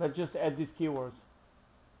 let's just add these keywords.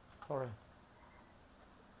 Sorry.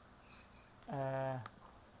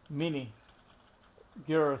 Mini,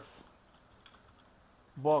 girls,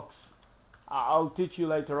 box. I'll teach you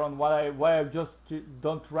later on why I'm just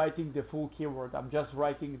don't writing the full keyword. I'm just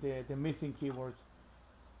writing the missing keywords.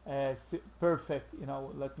 Perfect. You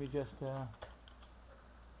know, let me just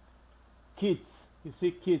kids. You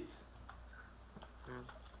see kids.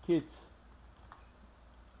 Kids.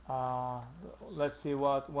 Let's see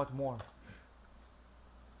what more.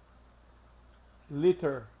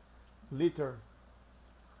 Litter. You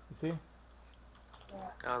see?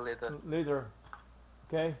 Oh, leather. Litter.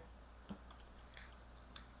 Okay.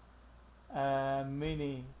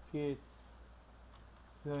 Mini kids.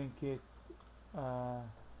 Sewing kit.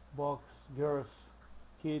 Box girls.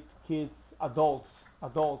 kids, adults.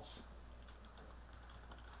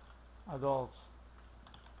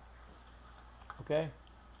 Okay.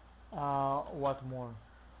 What more?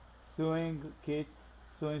 Sewing kits,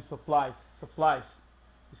 sewing supplies.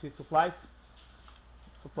 You see supplies.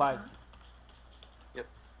 Mhm. Yep.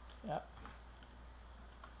 Yeah.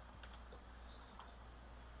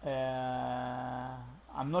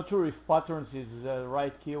 I'm not sure if patterns is the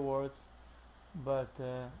right keyword, but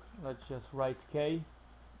let's just write K.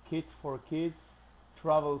 Kit for kids,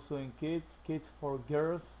 travel sewing kits, kit for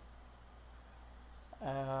girls,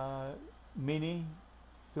 uh, mini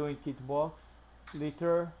sewing kit box,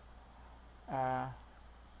 liter. Uh,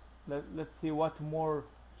 let's see what more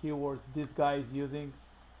keywords this guy is using.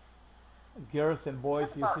 Girls and boys,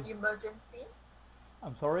 What you see. about emergency?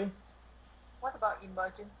 I'm sorry. What about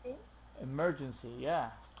emergency? Emergency, yeah.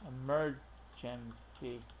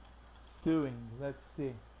 Emergency sewing. Let's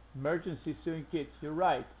see. Emergency sewing kit. You're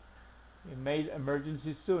right. You made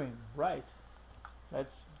emergency sewing. Right.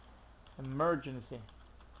 That's emergency.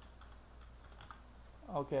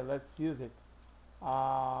 Okay, let's use it.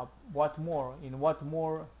 What more? In what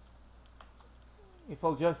more? If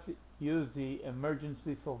I'll just use the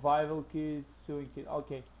emergency survival kit, sewing kit.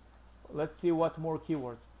 Okay, let's see what more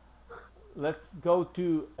keywords. Let's go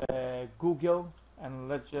to Google and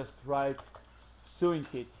let's just write sewing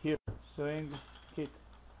kit here. Sewing kit.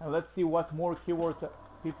 And let's see what more keywords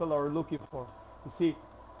people are looking for. You see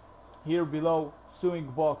here below sewing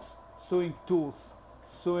box, sewing tools,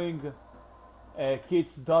 sewing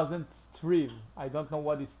kits doesn't strive. I don't know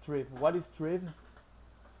what is strive. What is strive?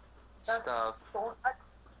 That's Stuff. don't.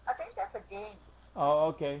 I think that's a game. Oh,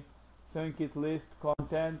 okay. Sewing kit list,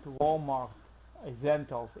 content, Walmart,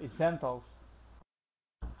 essentials.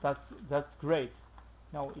 That's great.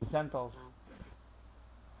 Now essentials.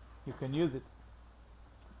 You can use it.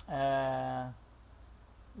 Uh,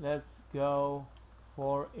 let's go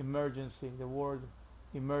for emergency. The word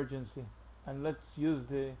emergency, and let's use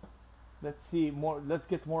the. Let's see more. Let's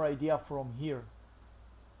get more idea from here.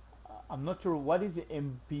 I'm not sure what is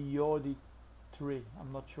embroidery.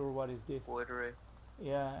 I'm not sure what is this. Embroidery.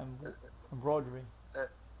 Yeah, Uh, embroidery. uh,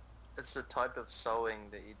 It's a type of sewing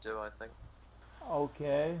that you do, I think.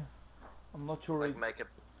 Okay, I'm not sure. Like make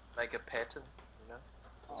a pattern, you know,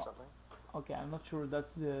 or Oh, something. okay, I'm not sure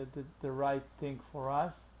that's the right thing for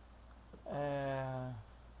us.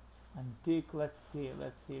 Antique. Let's see.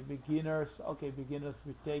 Beginners. Okay, beginners.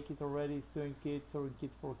 We take it already. Sewing kits, sewing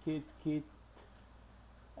kits for kids. Kit.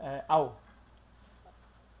 Oh,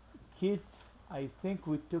 kids. I think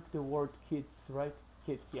we took the word kids, right?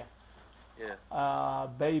 Kids. Yeah. Yeah.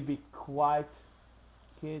 Baby quiet.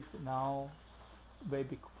 Kids now.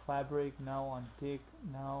 Baby fabric now. Antique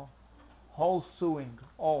now. Whole sewing.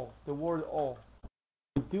 All. The word all.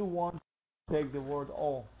 We do want to take the word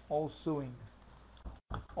all. All sewing.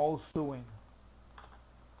 All sewing.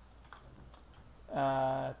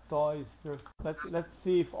 Toys first. Let's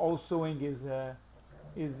see if all sewing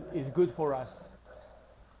is good for us.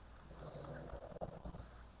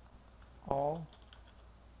 All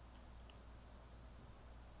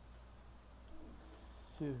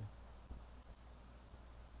sew.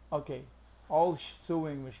 Okay. All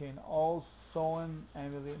sewing machine. All sewing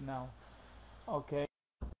Emily now. Okay.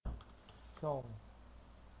 So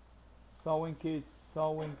sewing kits,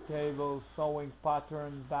 sewing table, sewing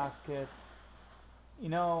pattern basket. You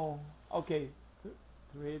know. Okay.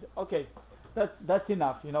 Read. Okay. That's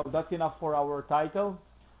enough. You know that's enough for our title.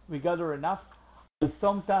 We gather enough. I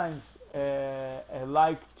sometimes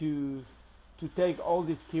like to take all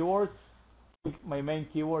these keywords, my main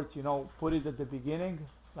keywords, you know, put it at the beginning,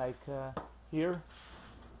 like here,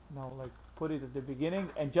 you know, like put it at the beginning,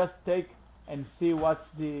 and just take and see what's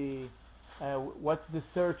the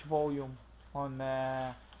search volume on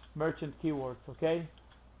merchant keywords, okay?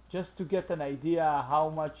 Just to get an idea how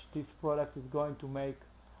much this product is going to make.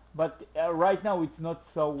 But right now it's not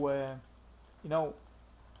so, you know,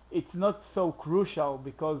 it's not so crucial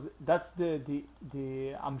because that's the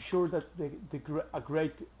I'm sure that's a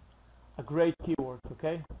great keyword.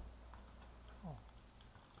 Okay.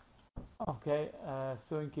 Okay.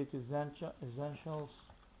 Sewing kit essentials.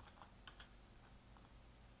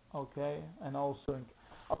 Okay, and all sewing.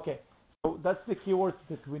 Okay. So that's the keywords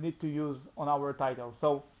that we need to use on our title.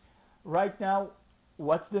 So right now,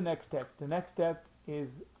 what's the next step? The next step is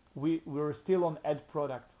we're still on add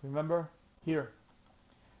product. Remember here.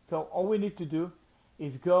 So all we need to do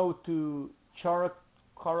is go to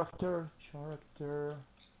character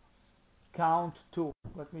count tool.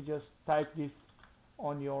 Let me just type this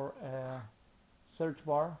on your search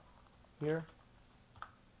bar here,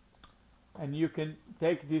 and you can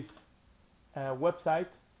take this website.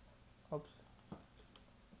 Oops.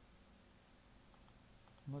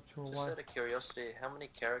 I'm not sure Just why. out of curiosity, how many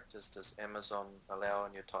characters does Amazon allow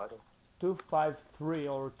in your title? 253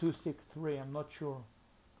 or 263. I'm not sure.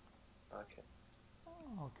 Okay.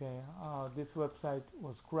 Okay. This website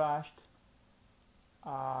was crashed.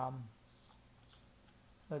 Um,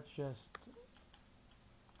 let's just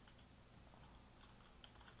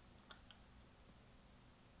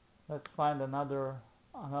let's find another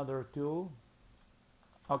tool.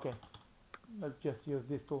 Okay, let's just use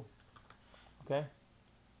this tool. Okay,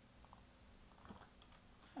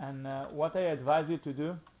 and what I advise you to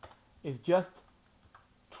do is just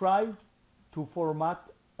try to format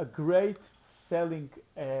a great selling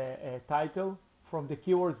title from the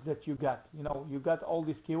keywords that you got. You know, you got all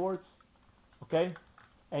these keywords, okay,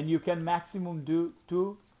 and you can maximum do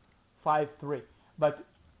 2, 5, 3, but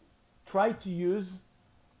try to use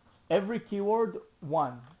every keyword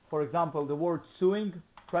one. For example, the word sewing,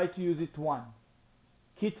 try to use it one.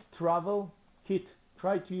 Kit travel, kit,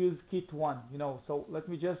 try to use kit one. You know, so let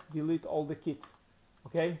me just delete all the kit.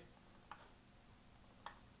 Okay?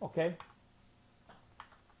 Okay?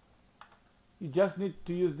 You just need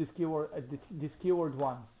to use this keyword, this keyword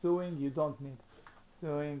one. Sewing, you don't need.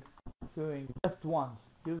 Sewing, sewing, just once.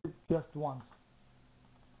 Use it just once.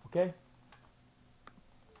 Okay?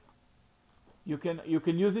 You can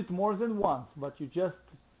use it more than once, but you just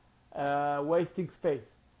wasting space.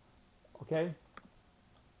 Okay?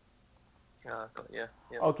 Yeah.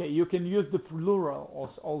 Okay, you can use the plural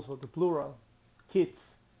also the plural. Kits,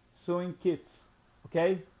 sewing kits.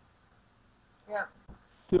 Okay? Yeah.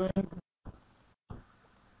 Sewing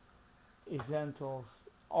essentials,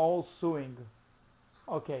 all sewing.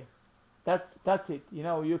 Okay, that's it. You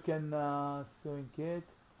know, you can sewing kit,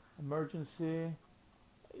 emergency.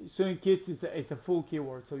 Sewing kits is it's a full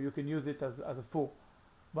keyword, so you can use it as a full.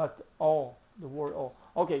 But all, the word all.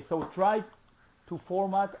 Okay, so try to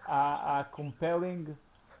format a compelling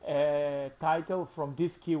title from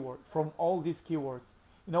this keyword, from all these keywords.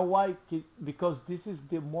 You know why? Because this is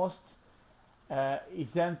the most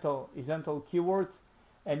essential keywords,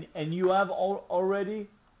 and you have already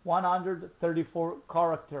 134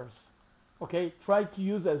 characters. Okay, try to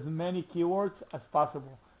use as many keywords as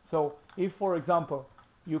possible. So if, for example,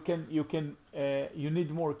 you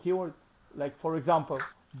need more keywords, like for example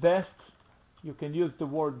best, you can use the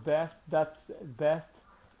word best. That's best.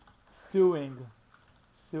 Sewing,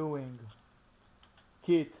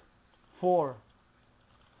 kit, for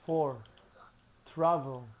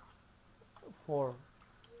travel, for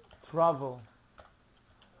travel,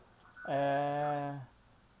 uh,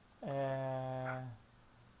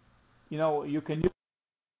 you know, you can use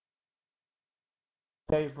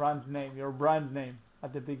brand name, your brand name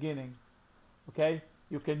at the beginning. Okay,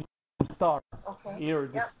 you can use star Okay. here.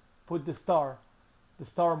 This, Yep. put the star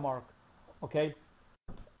mark. Okay,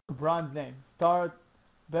 brand name, start,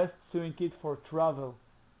 best sewing kit for travel,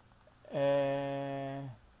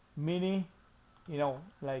 mini, you know,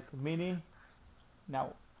 like mini.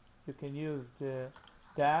 Now you can use the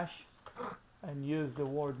dash and use the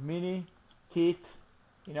word mini kit,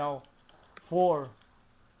 you know, for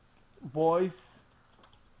boys,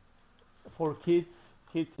 for kids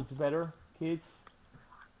it's better, kids,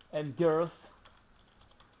 and girls.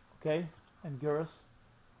 Okay, and girls.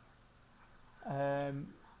 um,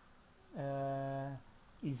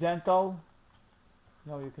 Essential,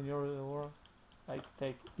 no, you can use the word like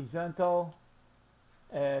take essential,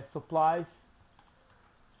 supplies.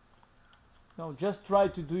 No, just try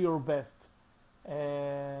to do your best.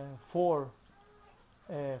 For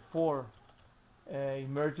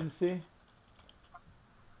emergency,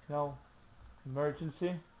 no,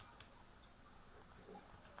 emergency.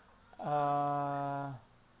 uh,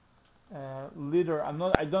 Leader, I'm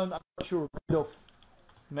not sure,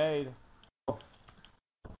 made of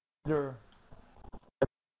leader,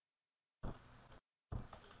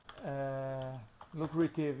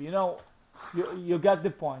 lucrative, you know, you got the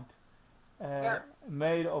point. Yeah.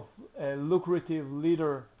 Made of lucrative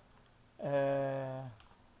leader,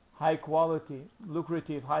 high quality,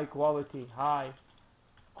 lucrative, high quality, high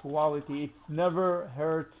quality. It's never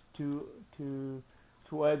hurt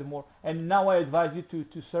to add more. And now I advise you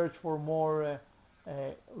to search for more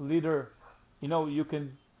leader. You know, you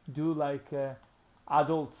can do like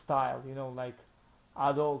adult style. You know, like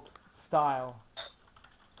adult style.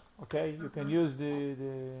 Okay, you can use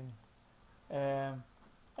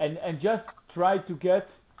and just try to get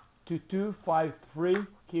to 253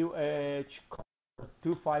 QH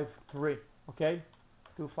 253. Okay,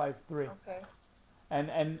 253. Okay.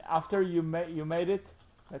 And after you made it,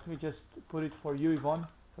 let me just put it for you, Yvonne,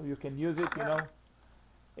 so you can use it. You Yeah. know,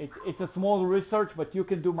 it's a small research, but you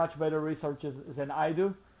can do much better research than I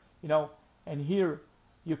do, you know. And here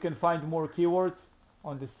you can find more keywords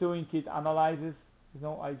on the sewing kit analysis. You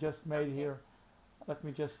know, I just made here. Let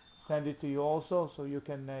me just send it to you also, so you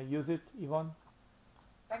can use it, Yvonne.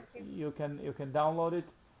 Thank you. You can download it.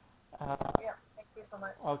 Yeah, thank you so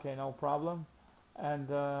much. Okay, no problem. And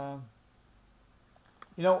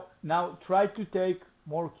you know, now try to take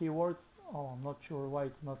more keywords. Oh, I'm not sure why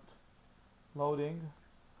it's not loading.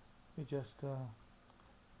 We just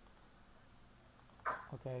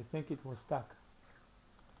okay, I think it was stuck.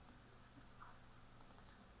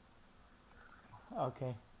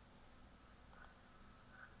 Okay.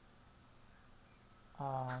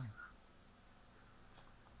 Um,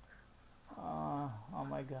 oh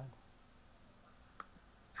my God.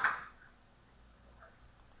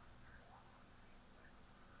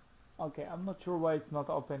 Okay, I'm not sure why it's not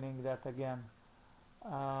opening that again.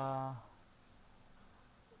 Uh,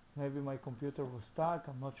 Maybe my computer was stuck.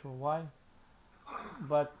 I'm not sure why.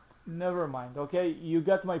 But never mind. Okay, you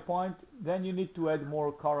got my point. Then you need to add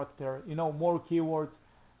more character. You know, more keywords,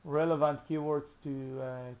 relevant keywords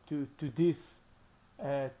to this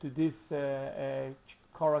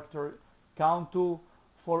character count to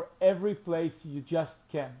for every place you just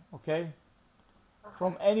can. Okay,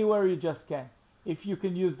 from anywhere you just can. If you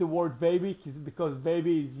can use the word baby, because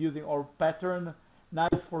baby is using or pattern,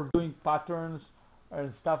 nice for doing patterns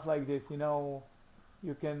and stuff like this. You know,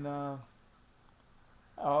 you can.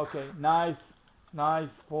 Okay, nice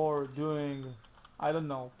for doing. I don't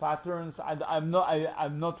know patterns. I'm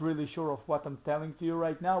not really sure of what I'm telling to you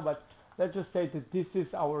right now, but let's just say that this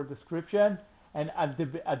is our description, and at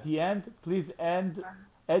the end, please add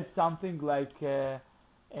something like your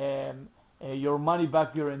money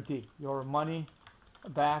back guarantee. Your money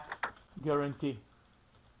back guarantee.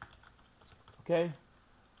 Okay,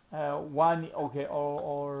 one okay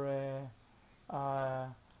or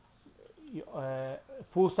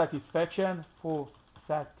full satisfaction,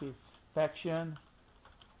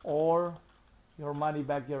 or your money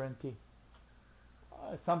back guarantee.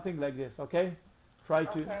 Something like this. Okay, try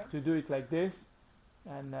Okay. to do it like this,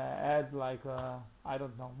 and add like I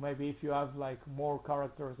don't know, maybe if you have like more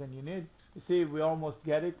characters than you need. You see, we almost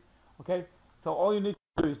get it. Okay, so all you need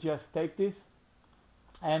to do is just take this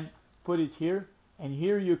and put it here, and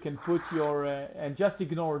here you can put your and just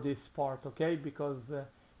ignore this part, okay, because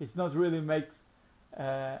it's not really makes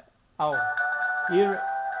oh, here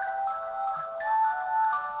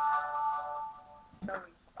Sorry.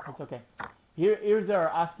 it's okay. Here they're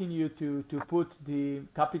asking you to put the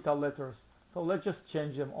capital letters, so let's just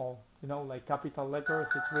change them all, you know, like capital letters.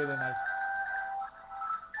 It's really nice.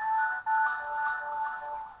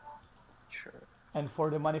 Sure. And for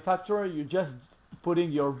the manufacturer, you just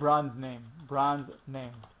putting your brand name,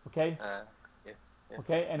 okay. Yeah. Yeah.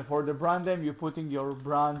 Okay, and for the brand name, you're putting your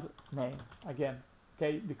brand name again,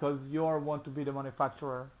 okay, because you are want to be the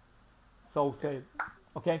manufacturer, so say it.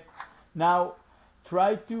 Okay, now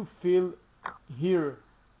try to fill here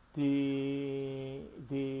the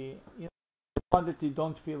you know, quantity.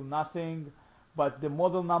 Don't fill nothing, but the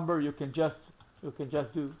model number you can just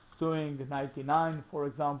do sewing 99, for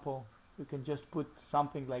example. You can just put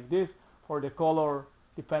something like this. For the color,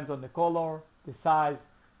 depends on the color. The size,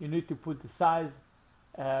 you need to put the size.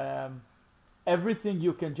 um, Everything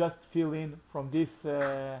you can just fill in from this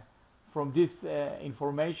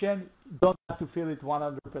information. Don't have to fill it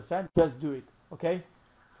 100%, just do it. Okay,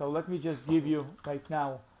 so let me just give you right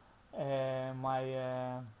now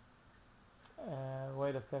my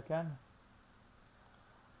wait a second.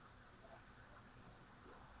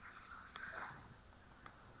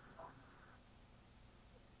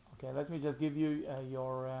 Okay, let me just give you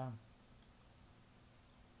your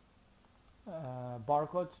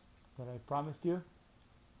barcodes that I promised you.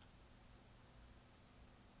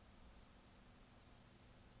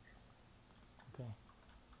 Okay.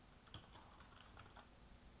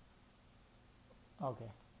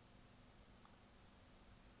 Okay.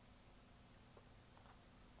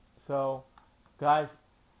 So, guys,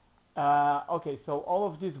 okay. So all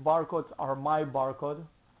of these barcodes are my barcode.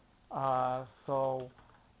 So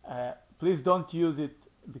please don't use it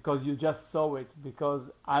because you just saw it. Because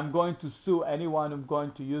I'm going to sue anyone who's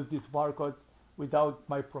going to use these barcodes without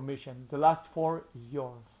my permission. The last four is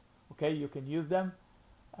yours. Okay, you can use them,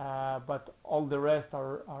 but all the rest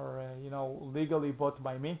are you know, legally bought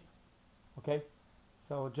by me. Okay,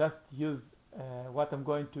 so just use what I'm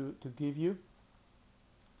going to give you.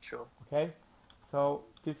 Sure. Okay, so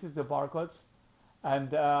this is the barcodes,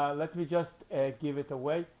 and let me just give it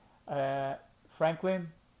away. uh, Franklin,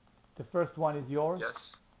 the first one is yours.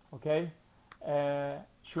 Yes. Okay, Okay.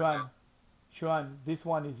 Xuan, Xuan, this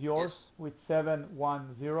one is yours Yes. with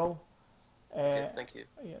 710. Okay, thank you.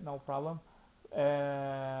 Yeah, no problem.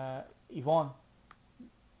 Yvonne,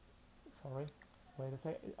 sorry, wait a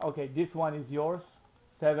second. Okay, this one is yours,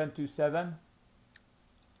 727.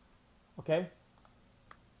 Okay.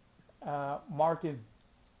 Martin,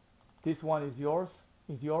 this one is yours.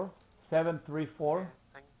 Is yours, 734.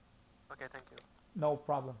 Okay, thank you. No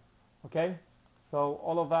problem. Okay. So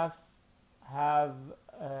all of us have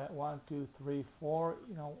one, two, three, four.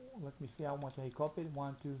 You know, let me see how much I copied.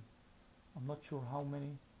 One, two. I'm not sure how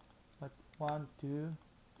many, but one, two,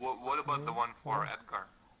 What about the three, one for four. Edgar?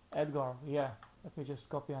 Edgar, yeah. Let me just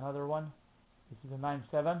copy another one. This is a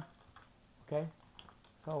 9-7. Okay.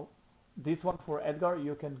 So this one for Edgar,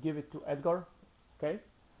 you can give it to Edgar. Okay.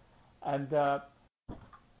 And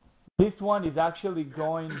this one is actually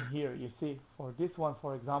going here. You see, for this one,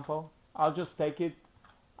 for example, I'll just take it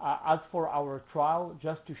as for our trial,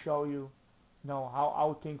 just to show you,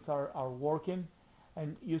 how things are working.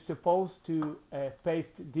 And you're supposed to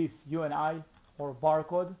paste this UNI or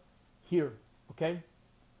barcode here. Okay.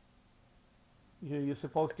 You're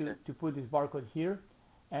supposed Okay. to put this barcode here,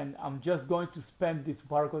 and I'm just going to spend this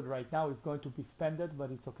barcode right now. It's going to be spended, but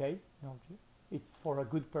it's okay. It's for a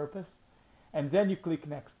good purpose. And then you click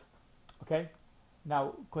next. Okay.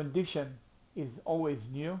 Now condition is always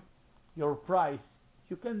new. Your price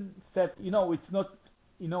you can set. It's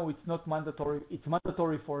not mandatory. It's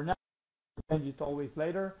mandatory for now. Change it always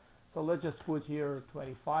later. So let's just put here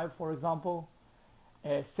 25, for example.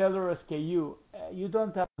 Seller SKU. You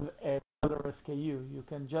don't have a seller SKU. You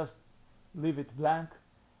can just leave it blank.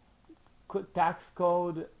 Tax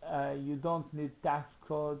code. You don't need tax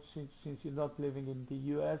code since you're not living in the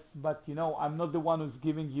U.S. But I'm not the one who's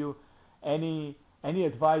giving you any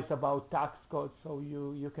advice about tax code. So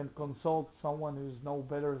you can consult someone who's no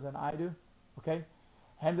better than I do. Okay.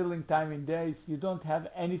 Handling time in days. You don't have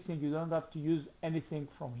anything. You don't have to use anything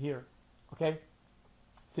from here. Okay.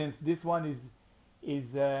 Since this one is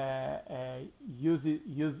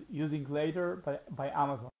using later by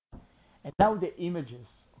Amazon. And now the images.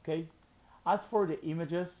 Okay. As for the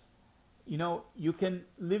images, you can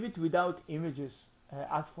leave it without images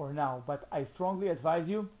as for now, but I strongly advise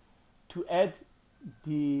you to add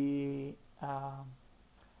the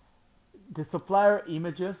supplier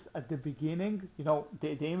images at the beginning.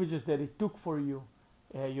 The images that it took for you,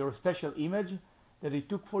 your special image that it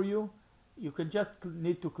took for you. You can just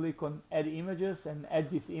need to click on add images and add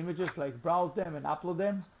these images, like browse them and upload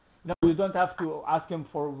them. You don't have to ask them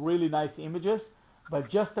for really nice images, but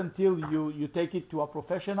just until you take it to a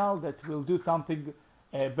professional that will do something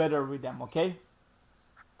better with them. Okay.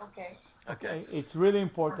 Okay. Okay. It's really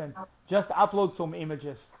important. Just upload some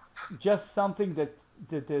images. Just something that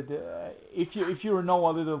if you know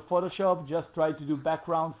a little Photoshop, just try to do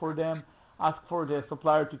background for them. Ask for the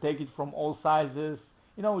supplier to take it from all sizes.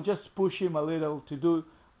 Just push him a little to do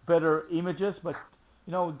better images, but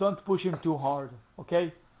don't push him too hard.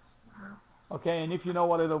 Okay. Okay, and if you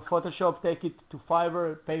know a little Photoshop, take it to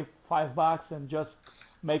Fiverr, pay $5, and just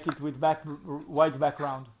make it with white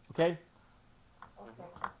background. Okay.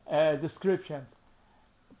 Okay. Descriptions.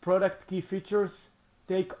 Product key features.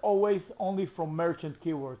 Take always only from merchant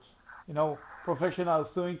keywords. Professional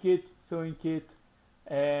sewing kit,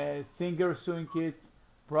 singer sewing kit,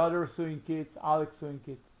 brother sewing kits, Alex sewing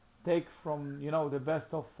kit. Take from the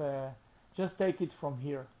best of. Just take it from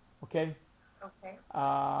here. Okay. Okay.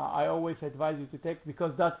 I always advise you to take,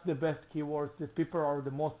 because that's the best keywords that people are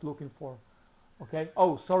the most looking for. Okay.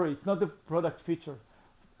 Oh, sorry, it's not the product feature.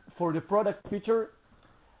 For the product feature,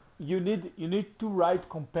 you need to write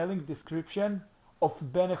compelling description of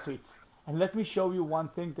benefits. And let me show you one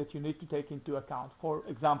thing that you need to take into account. For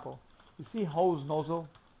example, you see hose nozzle.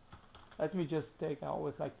 Let me just I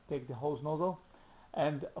always like to take the hose nozzle.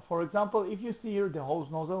 And for example, if you see here the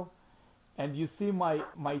hose nozzle, and you see my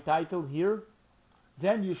title here,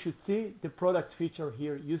 then you should see the product feature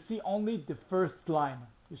here. You see only the first line.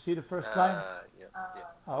 You see the first line? Yeah.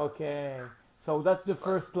 Okay. So that's the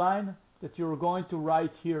first line that you're going to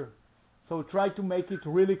write here. So try to make it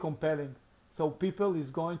really compelling, so people is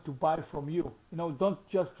going to buy from you. Don't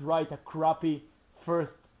just write a crappy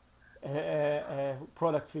first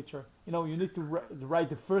product feature. You need to write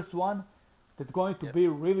the first one that's going to be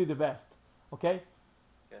really the best. Okay.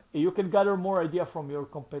 You can gather more idea from your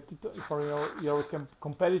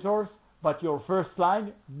competitors, but your first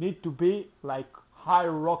line need to be like high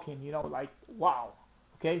rocking, like wow.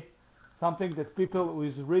 Okay. Something that people who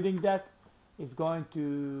is reading that is going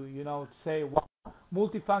to say, wow.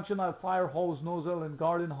 Multifunctional fire hose nozzle and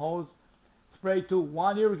garden hose spray to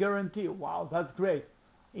 1 year guarantee. Wow, that's great.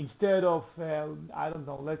 Instead of I don't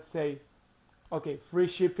know, let's say Okay, free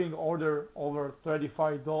shipping order over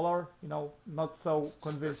 $35, not so It's just the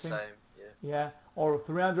convincing. same. Yeah. Yeah, or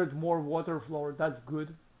 300 more water flow, that's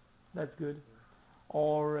good. That's good.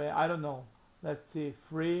 Or I don't know. Let's see,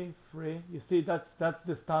 free. You see, that's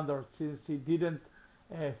the standard since he didn't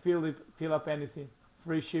fill up anything.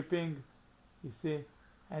 Free shipping, you see,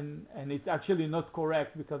 and it's actually not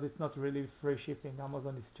correct because it's not really free shipping.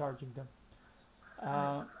 Amazon is charging them.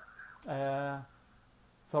 Uh, uh,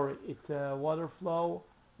 Sorry, it's a water flow.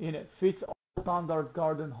 It fits all standard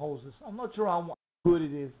garden hoses. I'm not sure how good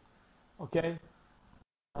it is. Okay,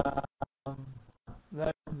 um,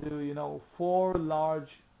 let's do, 4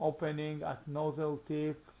 large opening at nozzle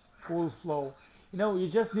tip, full flow. You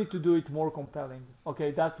just need to do it more compelling.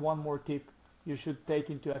 Okay, that's one more tip you should take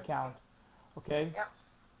into account. Okay, Yep.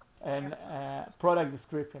 and Yep. product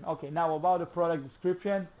description. Okay, now about the product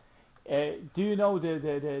description. Do you know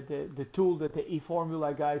the tool that the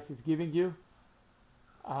eFormula guys is giving you?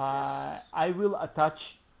 Yes. I will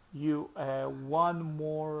attach you one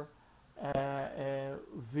more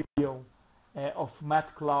video of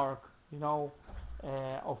Matt Clark,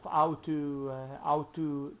 of how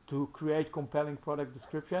to create compelling product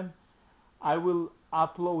description. I will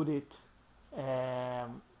upload it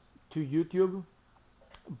to YouTube,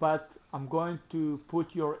 but I'm going to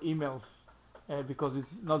put your emails because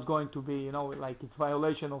it's not going to be, like it's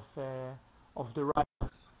violation of the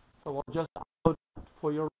rights. So I'll just upload it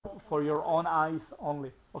for your own eyes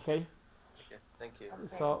only. Okay. Okay. Thank you.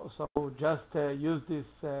 Okay. So just use this.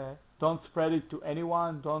 Don't spread it to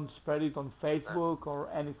anyone. Don't spread it on No. Facebook or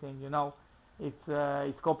anything.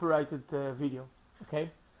 It's copyrighted video. Okay.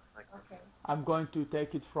 Okay. Okay. I'm going to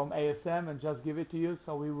take it from ASM and just give it to you.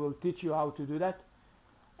 So we will teach you how to do that.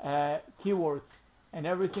 Keywords and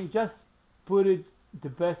everything. Just put it the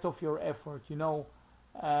best of your effort. You don't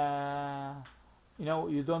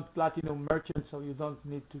platinum merchant, so you don't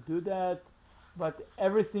need to do that. But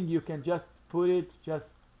everything you can just just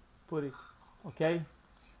put it. Okay.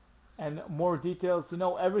 And more details.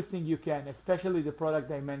 Everything you can, especially the product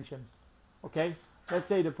dimensions. Okay. Let's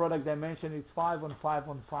say the product dimension is 5 on 5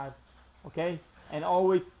 on 5. Okay. And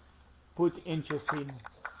always put inches in.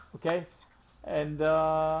 Okay. And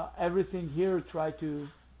everything here, try to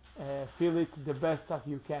fill it the best as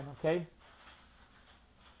you can. Okay.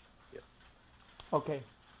 Yep. Okay.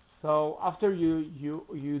 So after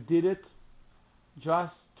you did it,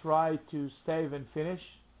 just try to save and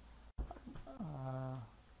finish.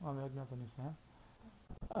 Mamy jak na to nie chcę.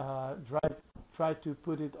 Try to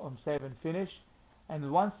put it on save and finish.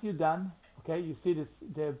 And once you're done, okay, you see this,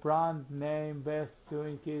 the brand name, best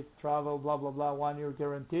sewing kit, travel, blah blah blah, 1 year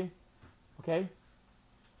guarantee. Okay.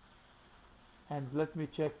 And let me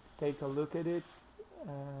take a look at it.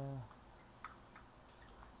 Uh,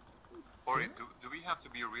 Or do we have to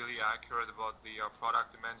be really accurate about the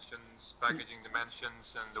product dimensions, packaging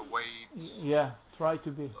dimensions, and the weight? yeah, try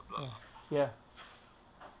to be. Blah blah. Yeah.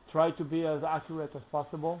 Try to be as accurate as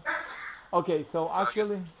possible. Okay, so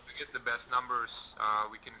actually, I guess the best numbers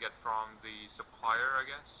we can get from the supplier, I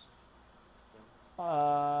guess.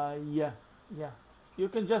 yeah, yeah. You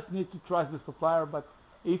can just need to trust the supplier, but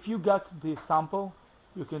if you got the sample,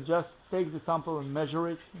 you can just take the sample and measure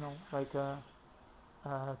it. Like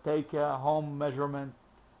take a home measurement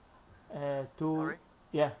tool. Sorry.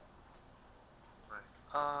 Yeah.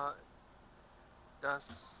 Right.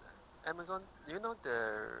 Does Amazon, do you know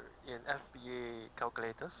in FBA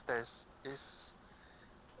calculators, there's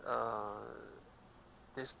uh,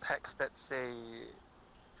 this text that say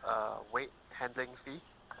weight handling fee.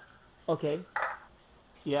 Okay.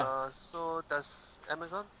 Yeah. So does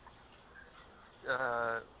Amazon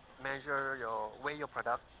uh, measure weigh your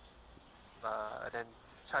product, then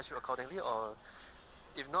charge you accordingly, or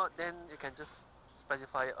if not, then you can just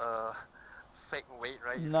specify a fake weight,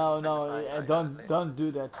 right? If you No, no, specify don't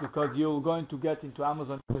do that because you're going to get into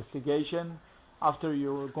Amazon investigation. After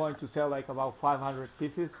you're going to sell like about 500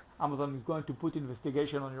 pieces, Amazon is going to put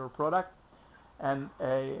investigation on your product, and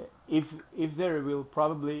if they will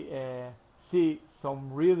probably see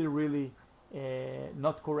some really really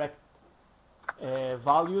not correct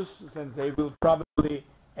values, then they will probably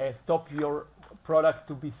stop your product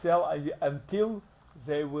to be sell until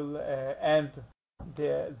they will end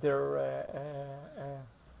their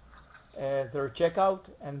checkout,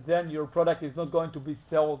 and then your product is not going to be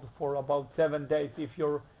sold for about 7 days if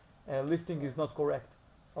your listing is not correct.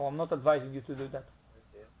 So I'm not advising you to do that.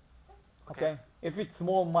 Okay. Okay. If it's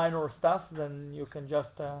small minor stuff, then you can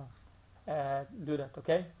just do that.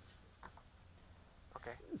 Okay.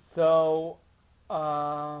 Okay. So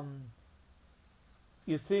um,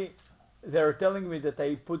 you see, they're telling me that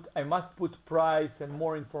I must put price and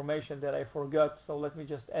more information that I forgot. So let me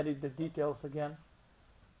just edit the details again.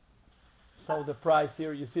 So the price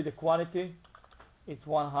here, you see the quantity, it's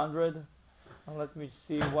 100. And let me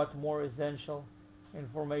see what more essential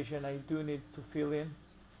information I do need to fill in.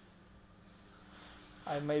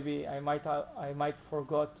 I might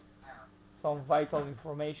forgot some vital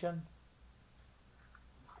information.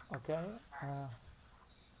 Okay.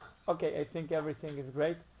 Okay, I think everything is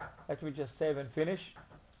great. Let me just save and finish.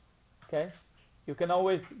 Okay. You can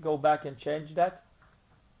always go back and change that.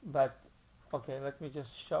 But okay, let me just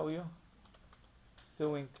show you.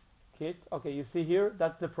 Sewing kit. Okay, you see here,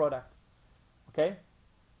 that's the product. Okay.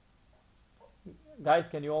 Guys,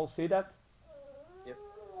 can you all see that? Yep.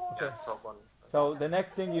 Okay. Yes. Top one. So the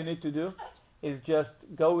next thing you need to do is just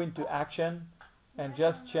go into action and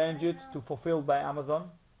just change it to fulfilled by Amazon.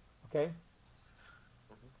 Okay.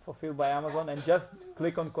 Fulfilled by Amazon, and just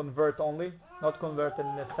click on convert only, not convert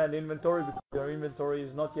and send inventory, because your inventory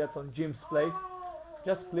is not yet on Jim's place.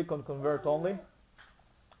 Just click on convert only.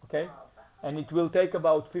 Okay. And it will take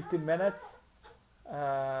about 15 minutes.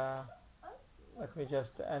 Let me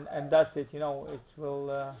just, and that's it, you know, it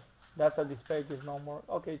will, data this page is no more.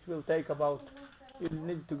 Okay, it will take about, you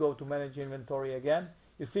need to go to manage inventory again.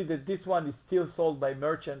 You see that this one is still sold by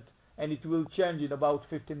merchant, and it will change in about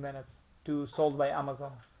 15 minutes to sold by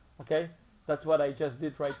Amazon. Okay, that's what I just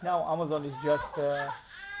did right now. Amazon is just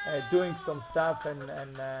doing some stuff, and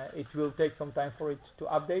it will take some time for it to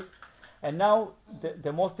update. And now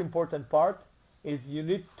the most important part is you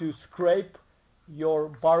need to scrape your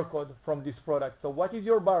barcode from this product. So what is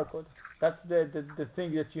your barcode? That's the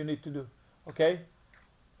thing that you need to do. Okay,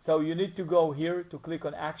 so you need to go here to click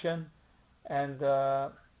on action, and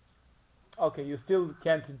okay, you still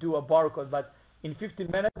can't do a barcode, but in 15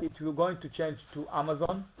 minutes it will going to change to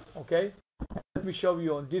Amazon. Okay, let me show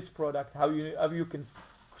you on this product how you can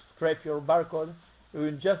scrape your barcode. You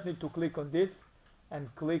will just need to click on this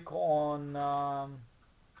and click on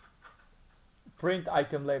print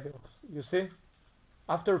item labels. You see,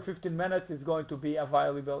 after 15 minutes it's going to be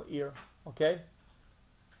available here. Okay,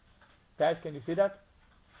 guys, can you see that?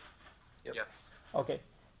 Yep. Yes. Okay,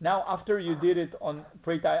 now after you did it on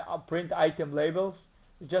print item labels,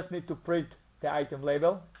 you just need to print the item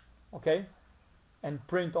label. Okay, and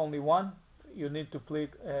print only one. You need to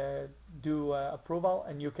click do approval,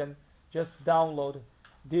 and you can just download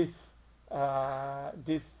this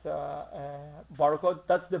barcode.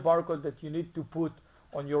 That's the barcode that you need to put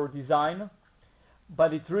on your design.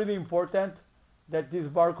 But it's really important that this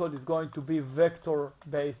barcode is going to be vector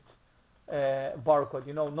based barcode,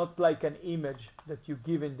 you know, not like an image that you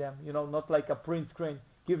give in them, you know, not like a print screen.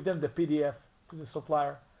 Give them the PDF to the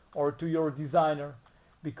supplier or to your designer,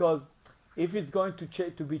 because if it's going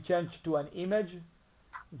to be changed to an image,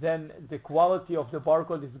 then the quality of the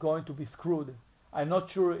barcode is going to be screwed. I'm not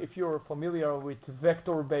sure if you're familiar with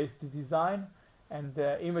vector-based design and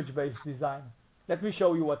image-based design. Let me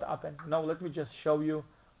show you what happened. Now let me just show you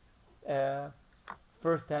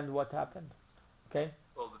firsthand what happened. Okay.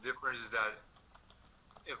 Well, the difference is that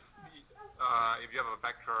if you have a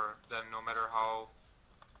vector, then no matter how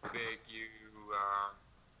big you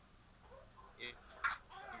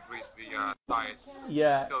increase the size,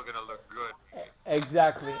 Yeah. it's still gonna look good.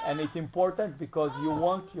 Exactly, and it's important because you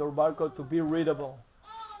want your barcode to be readable.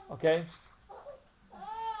 Okay,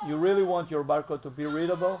 you really want your barcode to be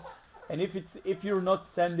readable, and if you're not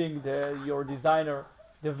sending your designer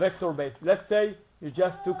the vector base, let's say you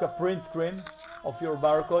just took a print screen of your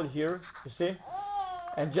barcode here, you see,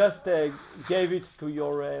 and just gave it to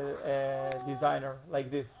your designer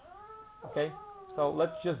like this. Okay, so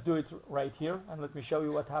let's just do it right here, and let me show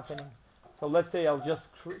you what's happening. So let's say I'll just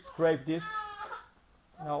scrape this.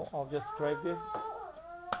 No, I'll just scrape this.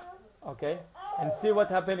 Okay, and see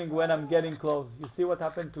what's happening when I'm getting close. You see what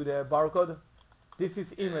happened to the barcode? This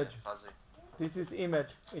is image. Fuzzy. This is image.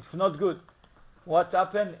 It's not good. What's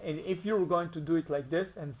happened, and if you're going to do it like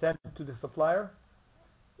this and send it to the supplier,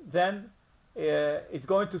 then it's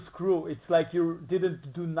going to screw. It's like you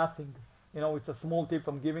didn't do nothing. You know, it's a small tip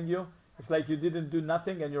I'm giving you. It's like you didn't do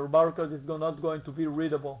nothing, and your barcode is not going to be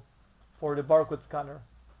readable for the barcode scanner.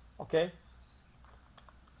 Okay?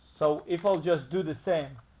 So if I'll just do the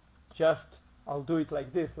same, I'll do it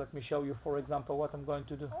like this. Let me show you, for example, what I'm going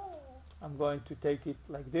to do. I'm going to take it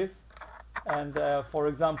like this, and for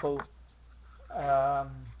example,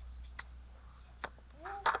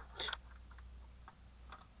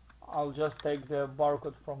 I'll just take the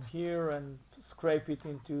barcode from here and scrape it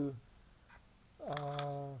into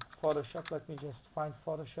Photoshop. Let me just find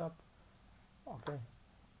Photoshop. Okay.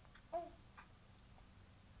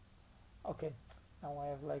 Okay. Now I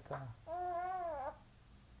have like a.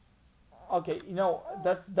 Okay, you know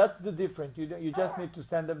that's the difference. You just need to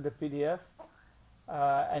send them the PDF,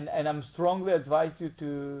 and I'm strongly advise you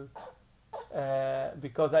to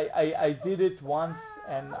because I did it once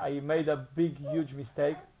and I made a big huge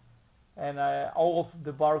mistake, and all of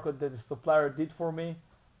the barcode that the supplier did for me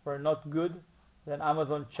were not good. Then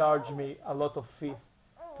Amazon charged me a lot of fees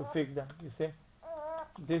to fix them. You see,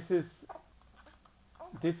 this is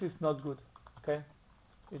this is not good. Okay,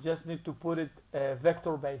 you just need to put it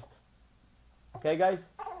vector based. Okay, guys,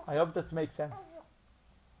 I hope that makes sense.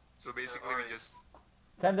 So basically, we just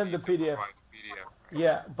Send them the need to PDF. provide PDF. Right?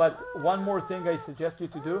 Yeah, but one more thing I suggest you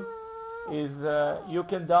to do is you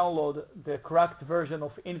can download the cracked version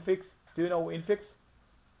of Infix. Do you know Infix?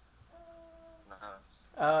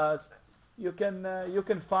 No. Uh, you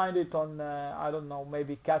can find it on I don't know,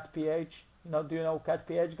 maybe CatPH. You know, do you know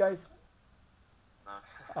CatPH, guys? No.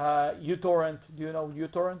 uTorrent. Do you know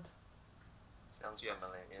uTorrent? Sounds Yes.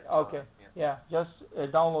 familiar. Yeah. Okay. Yeah, just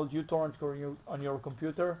download uTorrent on your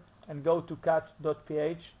computer and go to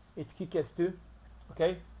cat.ph. It's KickS2,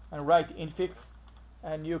 okay? And write infix,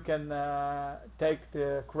 and you can take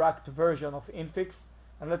the cracked version of infix,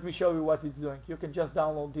 and let me show you what it's doing. You can just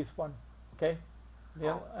download this one, okay?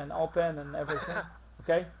 And open and everything,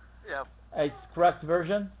 okay? Yeah. It's cracked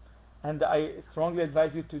version, and I strongly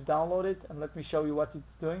advise you to download it, and let me show you what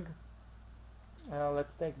it's doing.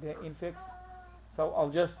 Let's take the infix. So I'll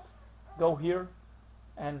just go here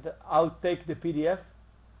and I'll take the PDF.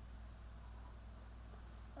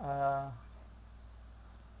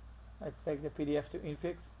 Let's take the PDF to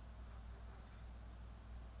infix.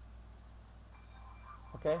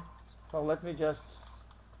 Okay, so let me just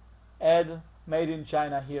add made in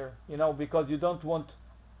China here, you know, because you don't want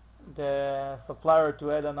the supplier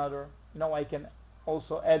to add another, you know, I can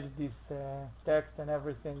also add this text and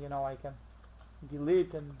everything, you know, I can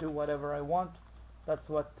delete and do whatever I want. That's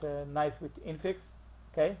what nice with infix.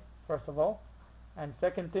 Okay, first of all, and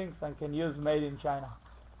second things, I can use made in China.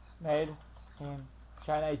 Made in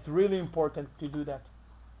China. It's really important to do that.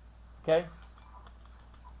 Okay,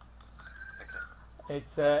 Okay.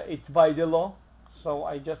 it's by the law, so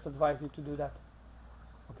I just advise you to do that.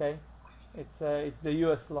 Okay, it's the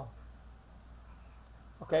U.S. law.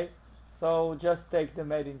 Okay, so just take the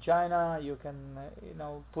made in China. You can you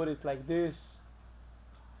know, put it like this,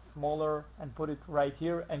 smaller, and put it right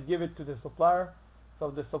here and give it to the supplier, so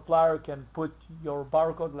the supplier can put your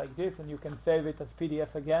barcode like this, and you can save it as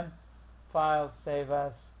PDF again. File, save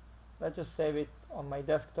as. Let's just save it on my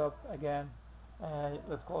desktop again.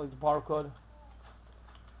 Let's call it barcode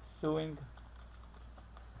sewing.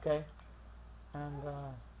 Okay, and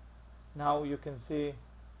now you can see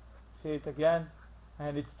it again,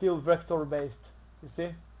 and it's still vector based. You see,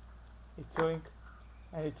 it's sewing,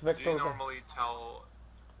 and it's Do vector you based. normally tell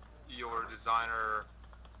your designer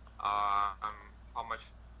how much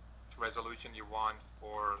resolution you want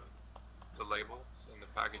for the labels and the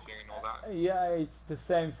packaging and all that? Yeah, it's the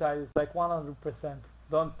same size. It's like 100%.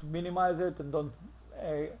 Don't minimize it, and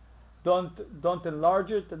don't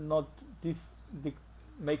enlarge it, and not this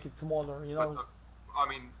make it smaller. You But know. I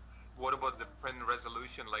mean, what about the print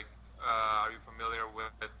resolution? Like, are you familiar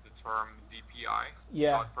with the term DPI?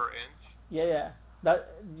 Yeah. Dot per inch. Yeah. That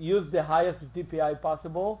use the highest DPI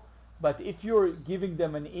possible. But if you're giving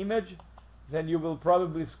them an image, then you will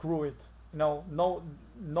probably screw it. You know,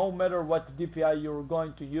 no matter what DPI you're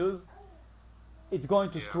going to use, it's going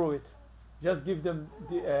to Yeah. screw it. Just give them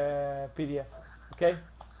the PDF. Okay.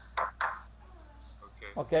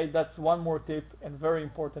 Okay. Okay, that's one more tip and very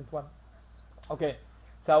important one. Okay,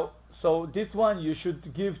 so this one you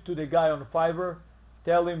should give to the guy on Fiverr.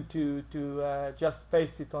 Tell him to just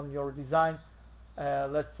paste it on your design.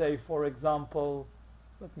 Let's say, for example,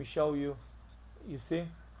 let me show you. You see,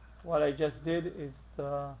 what I just did is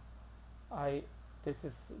this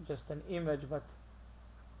is just an image, but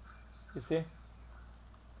you see,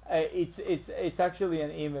 it's actually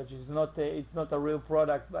an image. It's not a real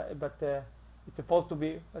product, but it's supposed to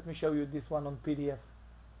be. Let me show you this one on PDF.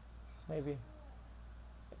 Maybe.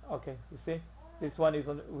 Okay, you see, this one is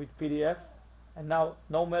on with PDF, and now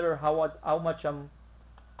no matter how much I'm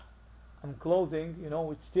closing, you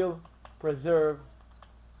know, it still preserve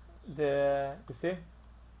the. You see,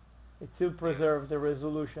 it still preserves the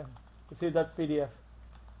resolution. You see, that's PDF.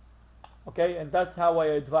 Okay, and that's how I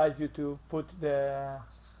advise you to put the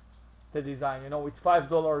design. You know, it's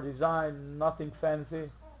 $5 design, nothing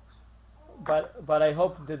fancy, but I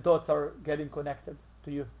hope the dots are getting connected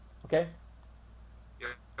to you. Okay.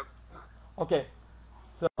 Yep. Okay.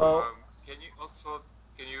 So Can you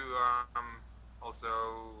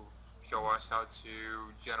also show us how to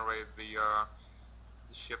generate the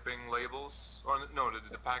the shipping labels, or no,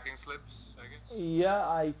 the packing slips, I guess. Yeah,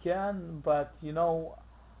 I can, but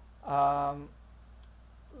um,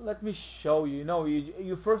 let me show you.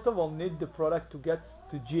 You first of all need the product to get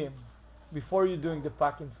to gym before you're doing the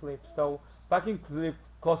packing slip. So packing slip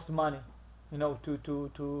costs money,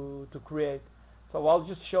 to create. So I'll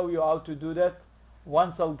just show you how to do that.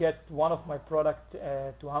 Once I'll get one of my product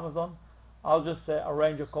to Amazon, I'll just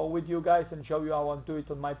arrange a call with you guys and show you how I do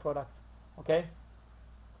it on my products. Okay?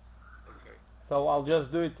 Okay. So I'll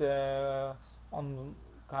just do it on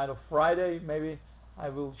kind of Friday maybe. I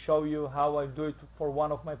will show you how I do it for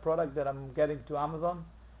one of my products that I'm getting to Amazon.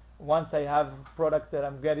 Once I have product that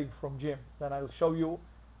I'm getting from Jim, then I'll show you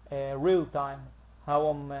real time how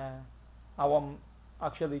I'm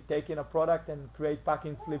actually taking a product and create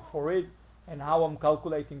packing slip for it, and how I'm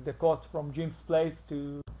calculating the cost from Jim's place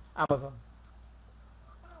to Amazon.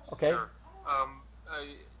 Okay? Sure.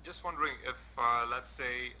 Just wondering if let's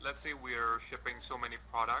say we're shipping so many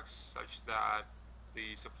products such that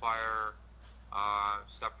the supplier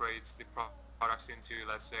separates the products into,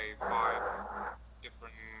 let's say, 5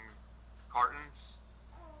 different cartons.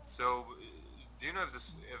 So, do you know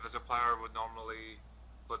if a supplier would normally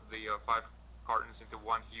put the 5 cartons into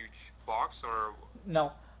one huge box, or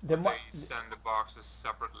No, the would they send the boxes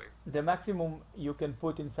separately? the maximum you can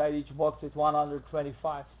put inside each box is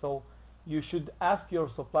 125. So you should ask your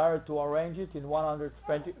supplier to arrange it in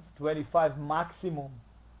 125 maximum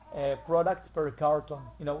products per carton.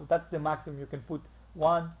 That's the maximum you can put.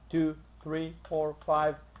 1, 2, 3, 4,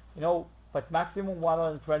 5. But maximum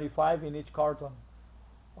 125 in each carton.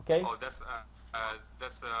 Okay? Oh, that's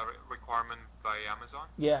a requirement by Amazon.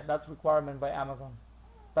 Yeah, that's requirement by Amazon.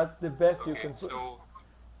 That's the best you Okay, can put. so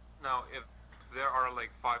now if there are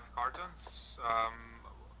like 5 cartons,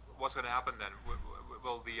 what's going to happen then?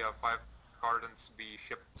 Will the 5 cartons be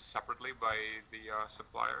shipped separately by the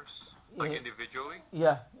suppliers, like Yeah. individually?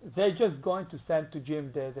 Yeah, they're just going to send to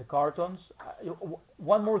Jim the cartons.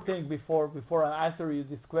 One more thing before I answer you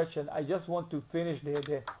this question, I just want to finish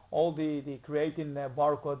all the creating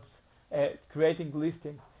barcodes, creating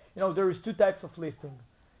listings. There is two types of listing: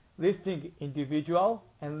 listing individual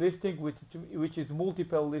and listing which is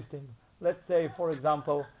multiple listing. Let's say, for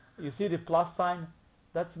example, you see the plus sign.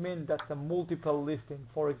 That means that's a multiple listing.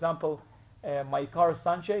 For example, my car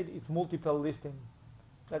sunshade is multiple listing.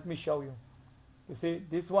 Let me show you. You see,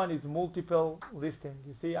 this one is multiple listing.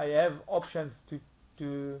 You see, I have options to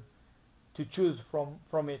to choose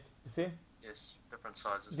from it. You see, Yes, different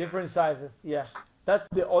sizes. different sizes. Yeah, that's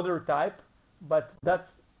the other type, but that's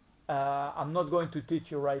I'm not going to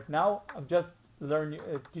teach you right now. I'm just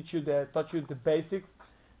teach you the basics,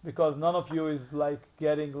 because none of you is like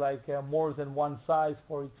getting like more than one size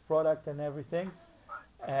for each product and everything.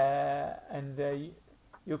 And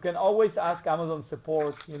you can always ask Amazon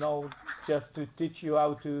support, just to teach you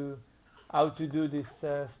how to do this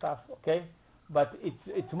stuff, okay? But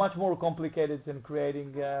it's much more complicated than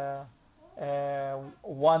creating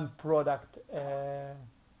one product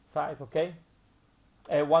size, okay?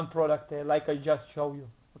 One product like I just showed you,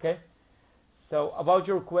 okay? So about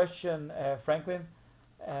your question, Franklin,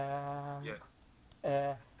 um, Yeah.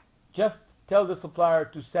 uh, just tell the supplier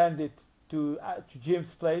to send it to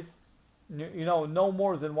Jim's place. No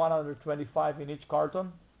more than 125 in each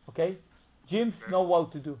carton. Okay, Jim's Okay. know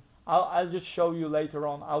what to do. I'll just show you later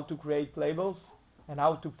on how to create labels and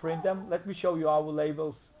how to print them. Let me show you how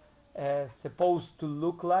labels supposed to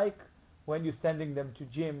look like when you're sending them to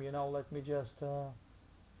Jim. Let me just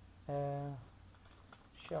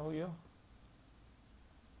show you.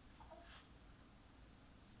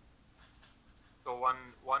 So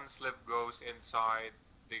one slip goes inside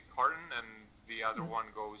the carton and the other one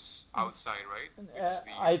goes outside, right? Which is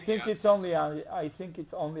I the think it's ends. only I think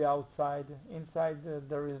it's only outside. Inside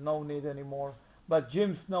there is no need anymore. But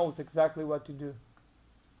Jim knows exactly what to do.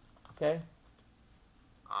 Okay,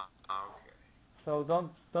 Okay. so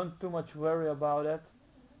don't too much worry about it.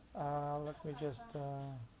 Let me just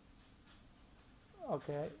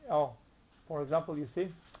okay. Oh, for example, you see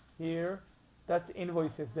here, that's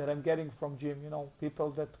invoices that I'm getting from Jim.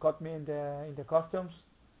 People that caught me in the customs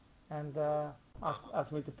and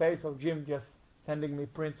asked me to pay. So Jim just sending me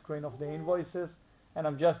print screen of the invoices, and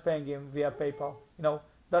I'm just paying him via PayPal.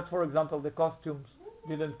 That's for example the costumes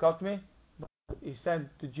didn't cut me, but he sent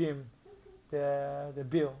to Jim the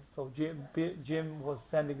bill. So Jim was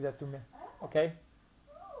sending that to me. Okay,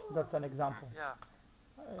 that's an example. Yeah,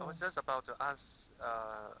 I Uh, was just about to ask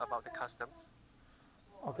about the customs.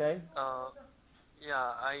 okay. Uh,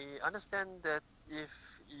 yeah, I understand that if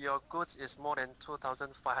your goods is more than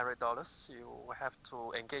 $2,500, you have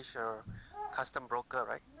to engage a custom broker,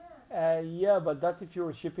 right? Yeah, but that's if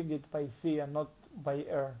you're shipping it by sea and not by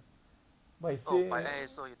air. By Oh, sea, by air,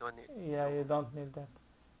 so you don't need yeah, to. you don't need that.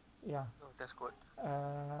 Yeah. Oh, that's good.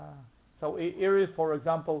 Uh, so here is, for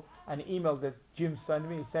example, an email that Jim sent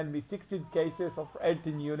me. He sent me 16 cases of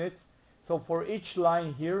 18 units. So for each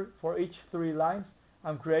line here, for each 3 lines,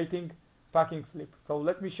 I'm creating packing slip. So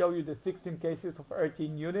let me show you the 16 cases of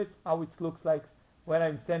 18 units, how it looks like when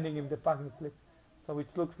I'm sending him the packing slip. So it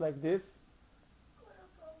looks like this.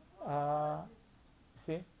 Uh,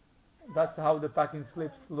 see, that's how the packing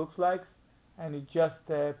slips looks like, and it just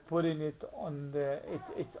putting it on the.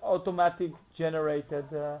 It's automatic generated.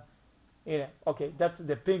 Yeah, okay, that's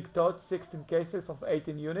the pink dot, 16 cases of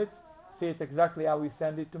 18 units. See it exactly how he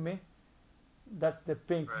sent it to me. That's the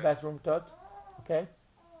pink Right. bathroom dot. Okay,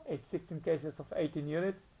 it's 16 cases of 18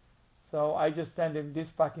 units. So I just send him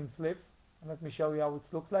these packing slips, and let me show you how it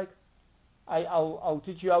looks like. I'll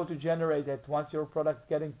teach you how to generate it once your product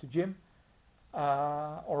getting to Jim,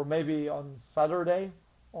 or maybe on Saturday,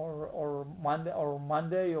 or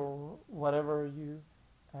Monday, or whatever you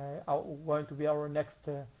going to be our next.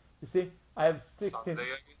 You see, I have 16 Sunday,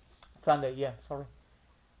 I guess. Sunday. Yeah, sorry.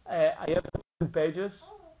 I have 16 pages,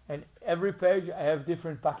 and every page I have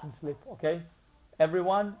different packing slip. Okay, every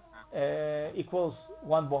one equals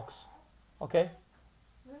one box. Okay.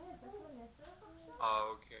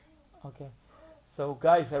 Oh, okay. Okay. So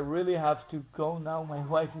guys, I really have to go now. My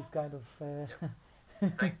wife is kind of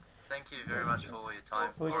Thank you very much for your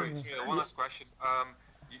time. Oh, pushing me. sorry, one last question.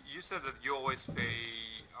 You said that you always pay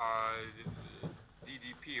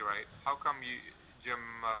DDP, right? How come Jim?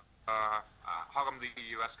 How come the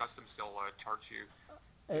U.S. Customs still charge you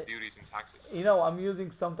Uh, duties and taxes? You know, I'm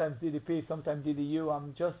using sometimes DDP, sometimes DDU.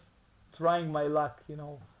 I'm just trying my luck, you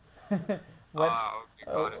know. when Okay,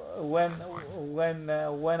 got it. when That's fine.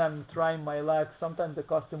 when I'm trying my luck, sometimes the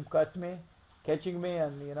custom catching me,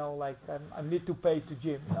 and you know, like I need to pay to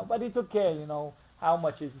Jim, you know. But it's okay, you know. How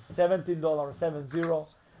much is it? $17, 70.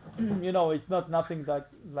 You know, it's not nothing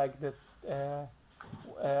like that.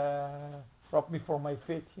 Rob me for my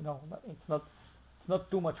feet, you know. It's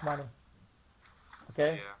not too much money.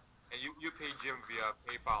 Okay. Yeah. And you pay Jim via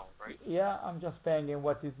PayPal, right? Yeah, I'm just paying him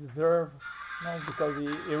what he deserves, no, because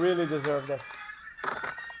he really deserves that.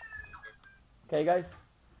 Okay, guys.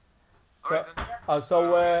 All So, right then.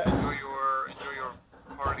 so Enjoy your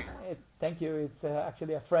party. thank you. It's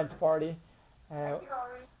actually a friend's party. Uh, Thank you,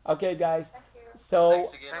 Ori. okay, guys. Thank you. So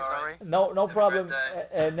Thanks again, Thanks, Ori. Ari. no Have a problem.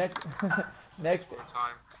 great day. Next Thanks next for your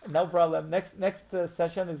time. no problem. Next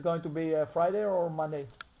session is going to be Friday or Monday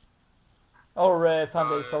or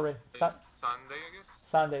Sunday. Sorry, It's Sunday, I guess.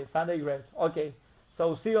 Sunday. Sunday, great. Okay.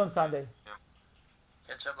 So see you on Sunday. Yeah.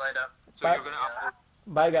 Catch up later. So Bye. you're gonna upload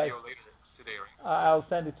Bye, the guys. video later today, right? I'll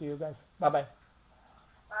send it to you guys. Bye bye.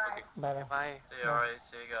 Bye. Okay. Bye bye. Bye. See you, Ori.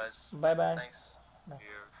 See you guys. Bye bye. Thanks. Yeah.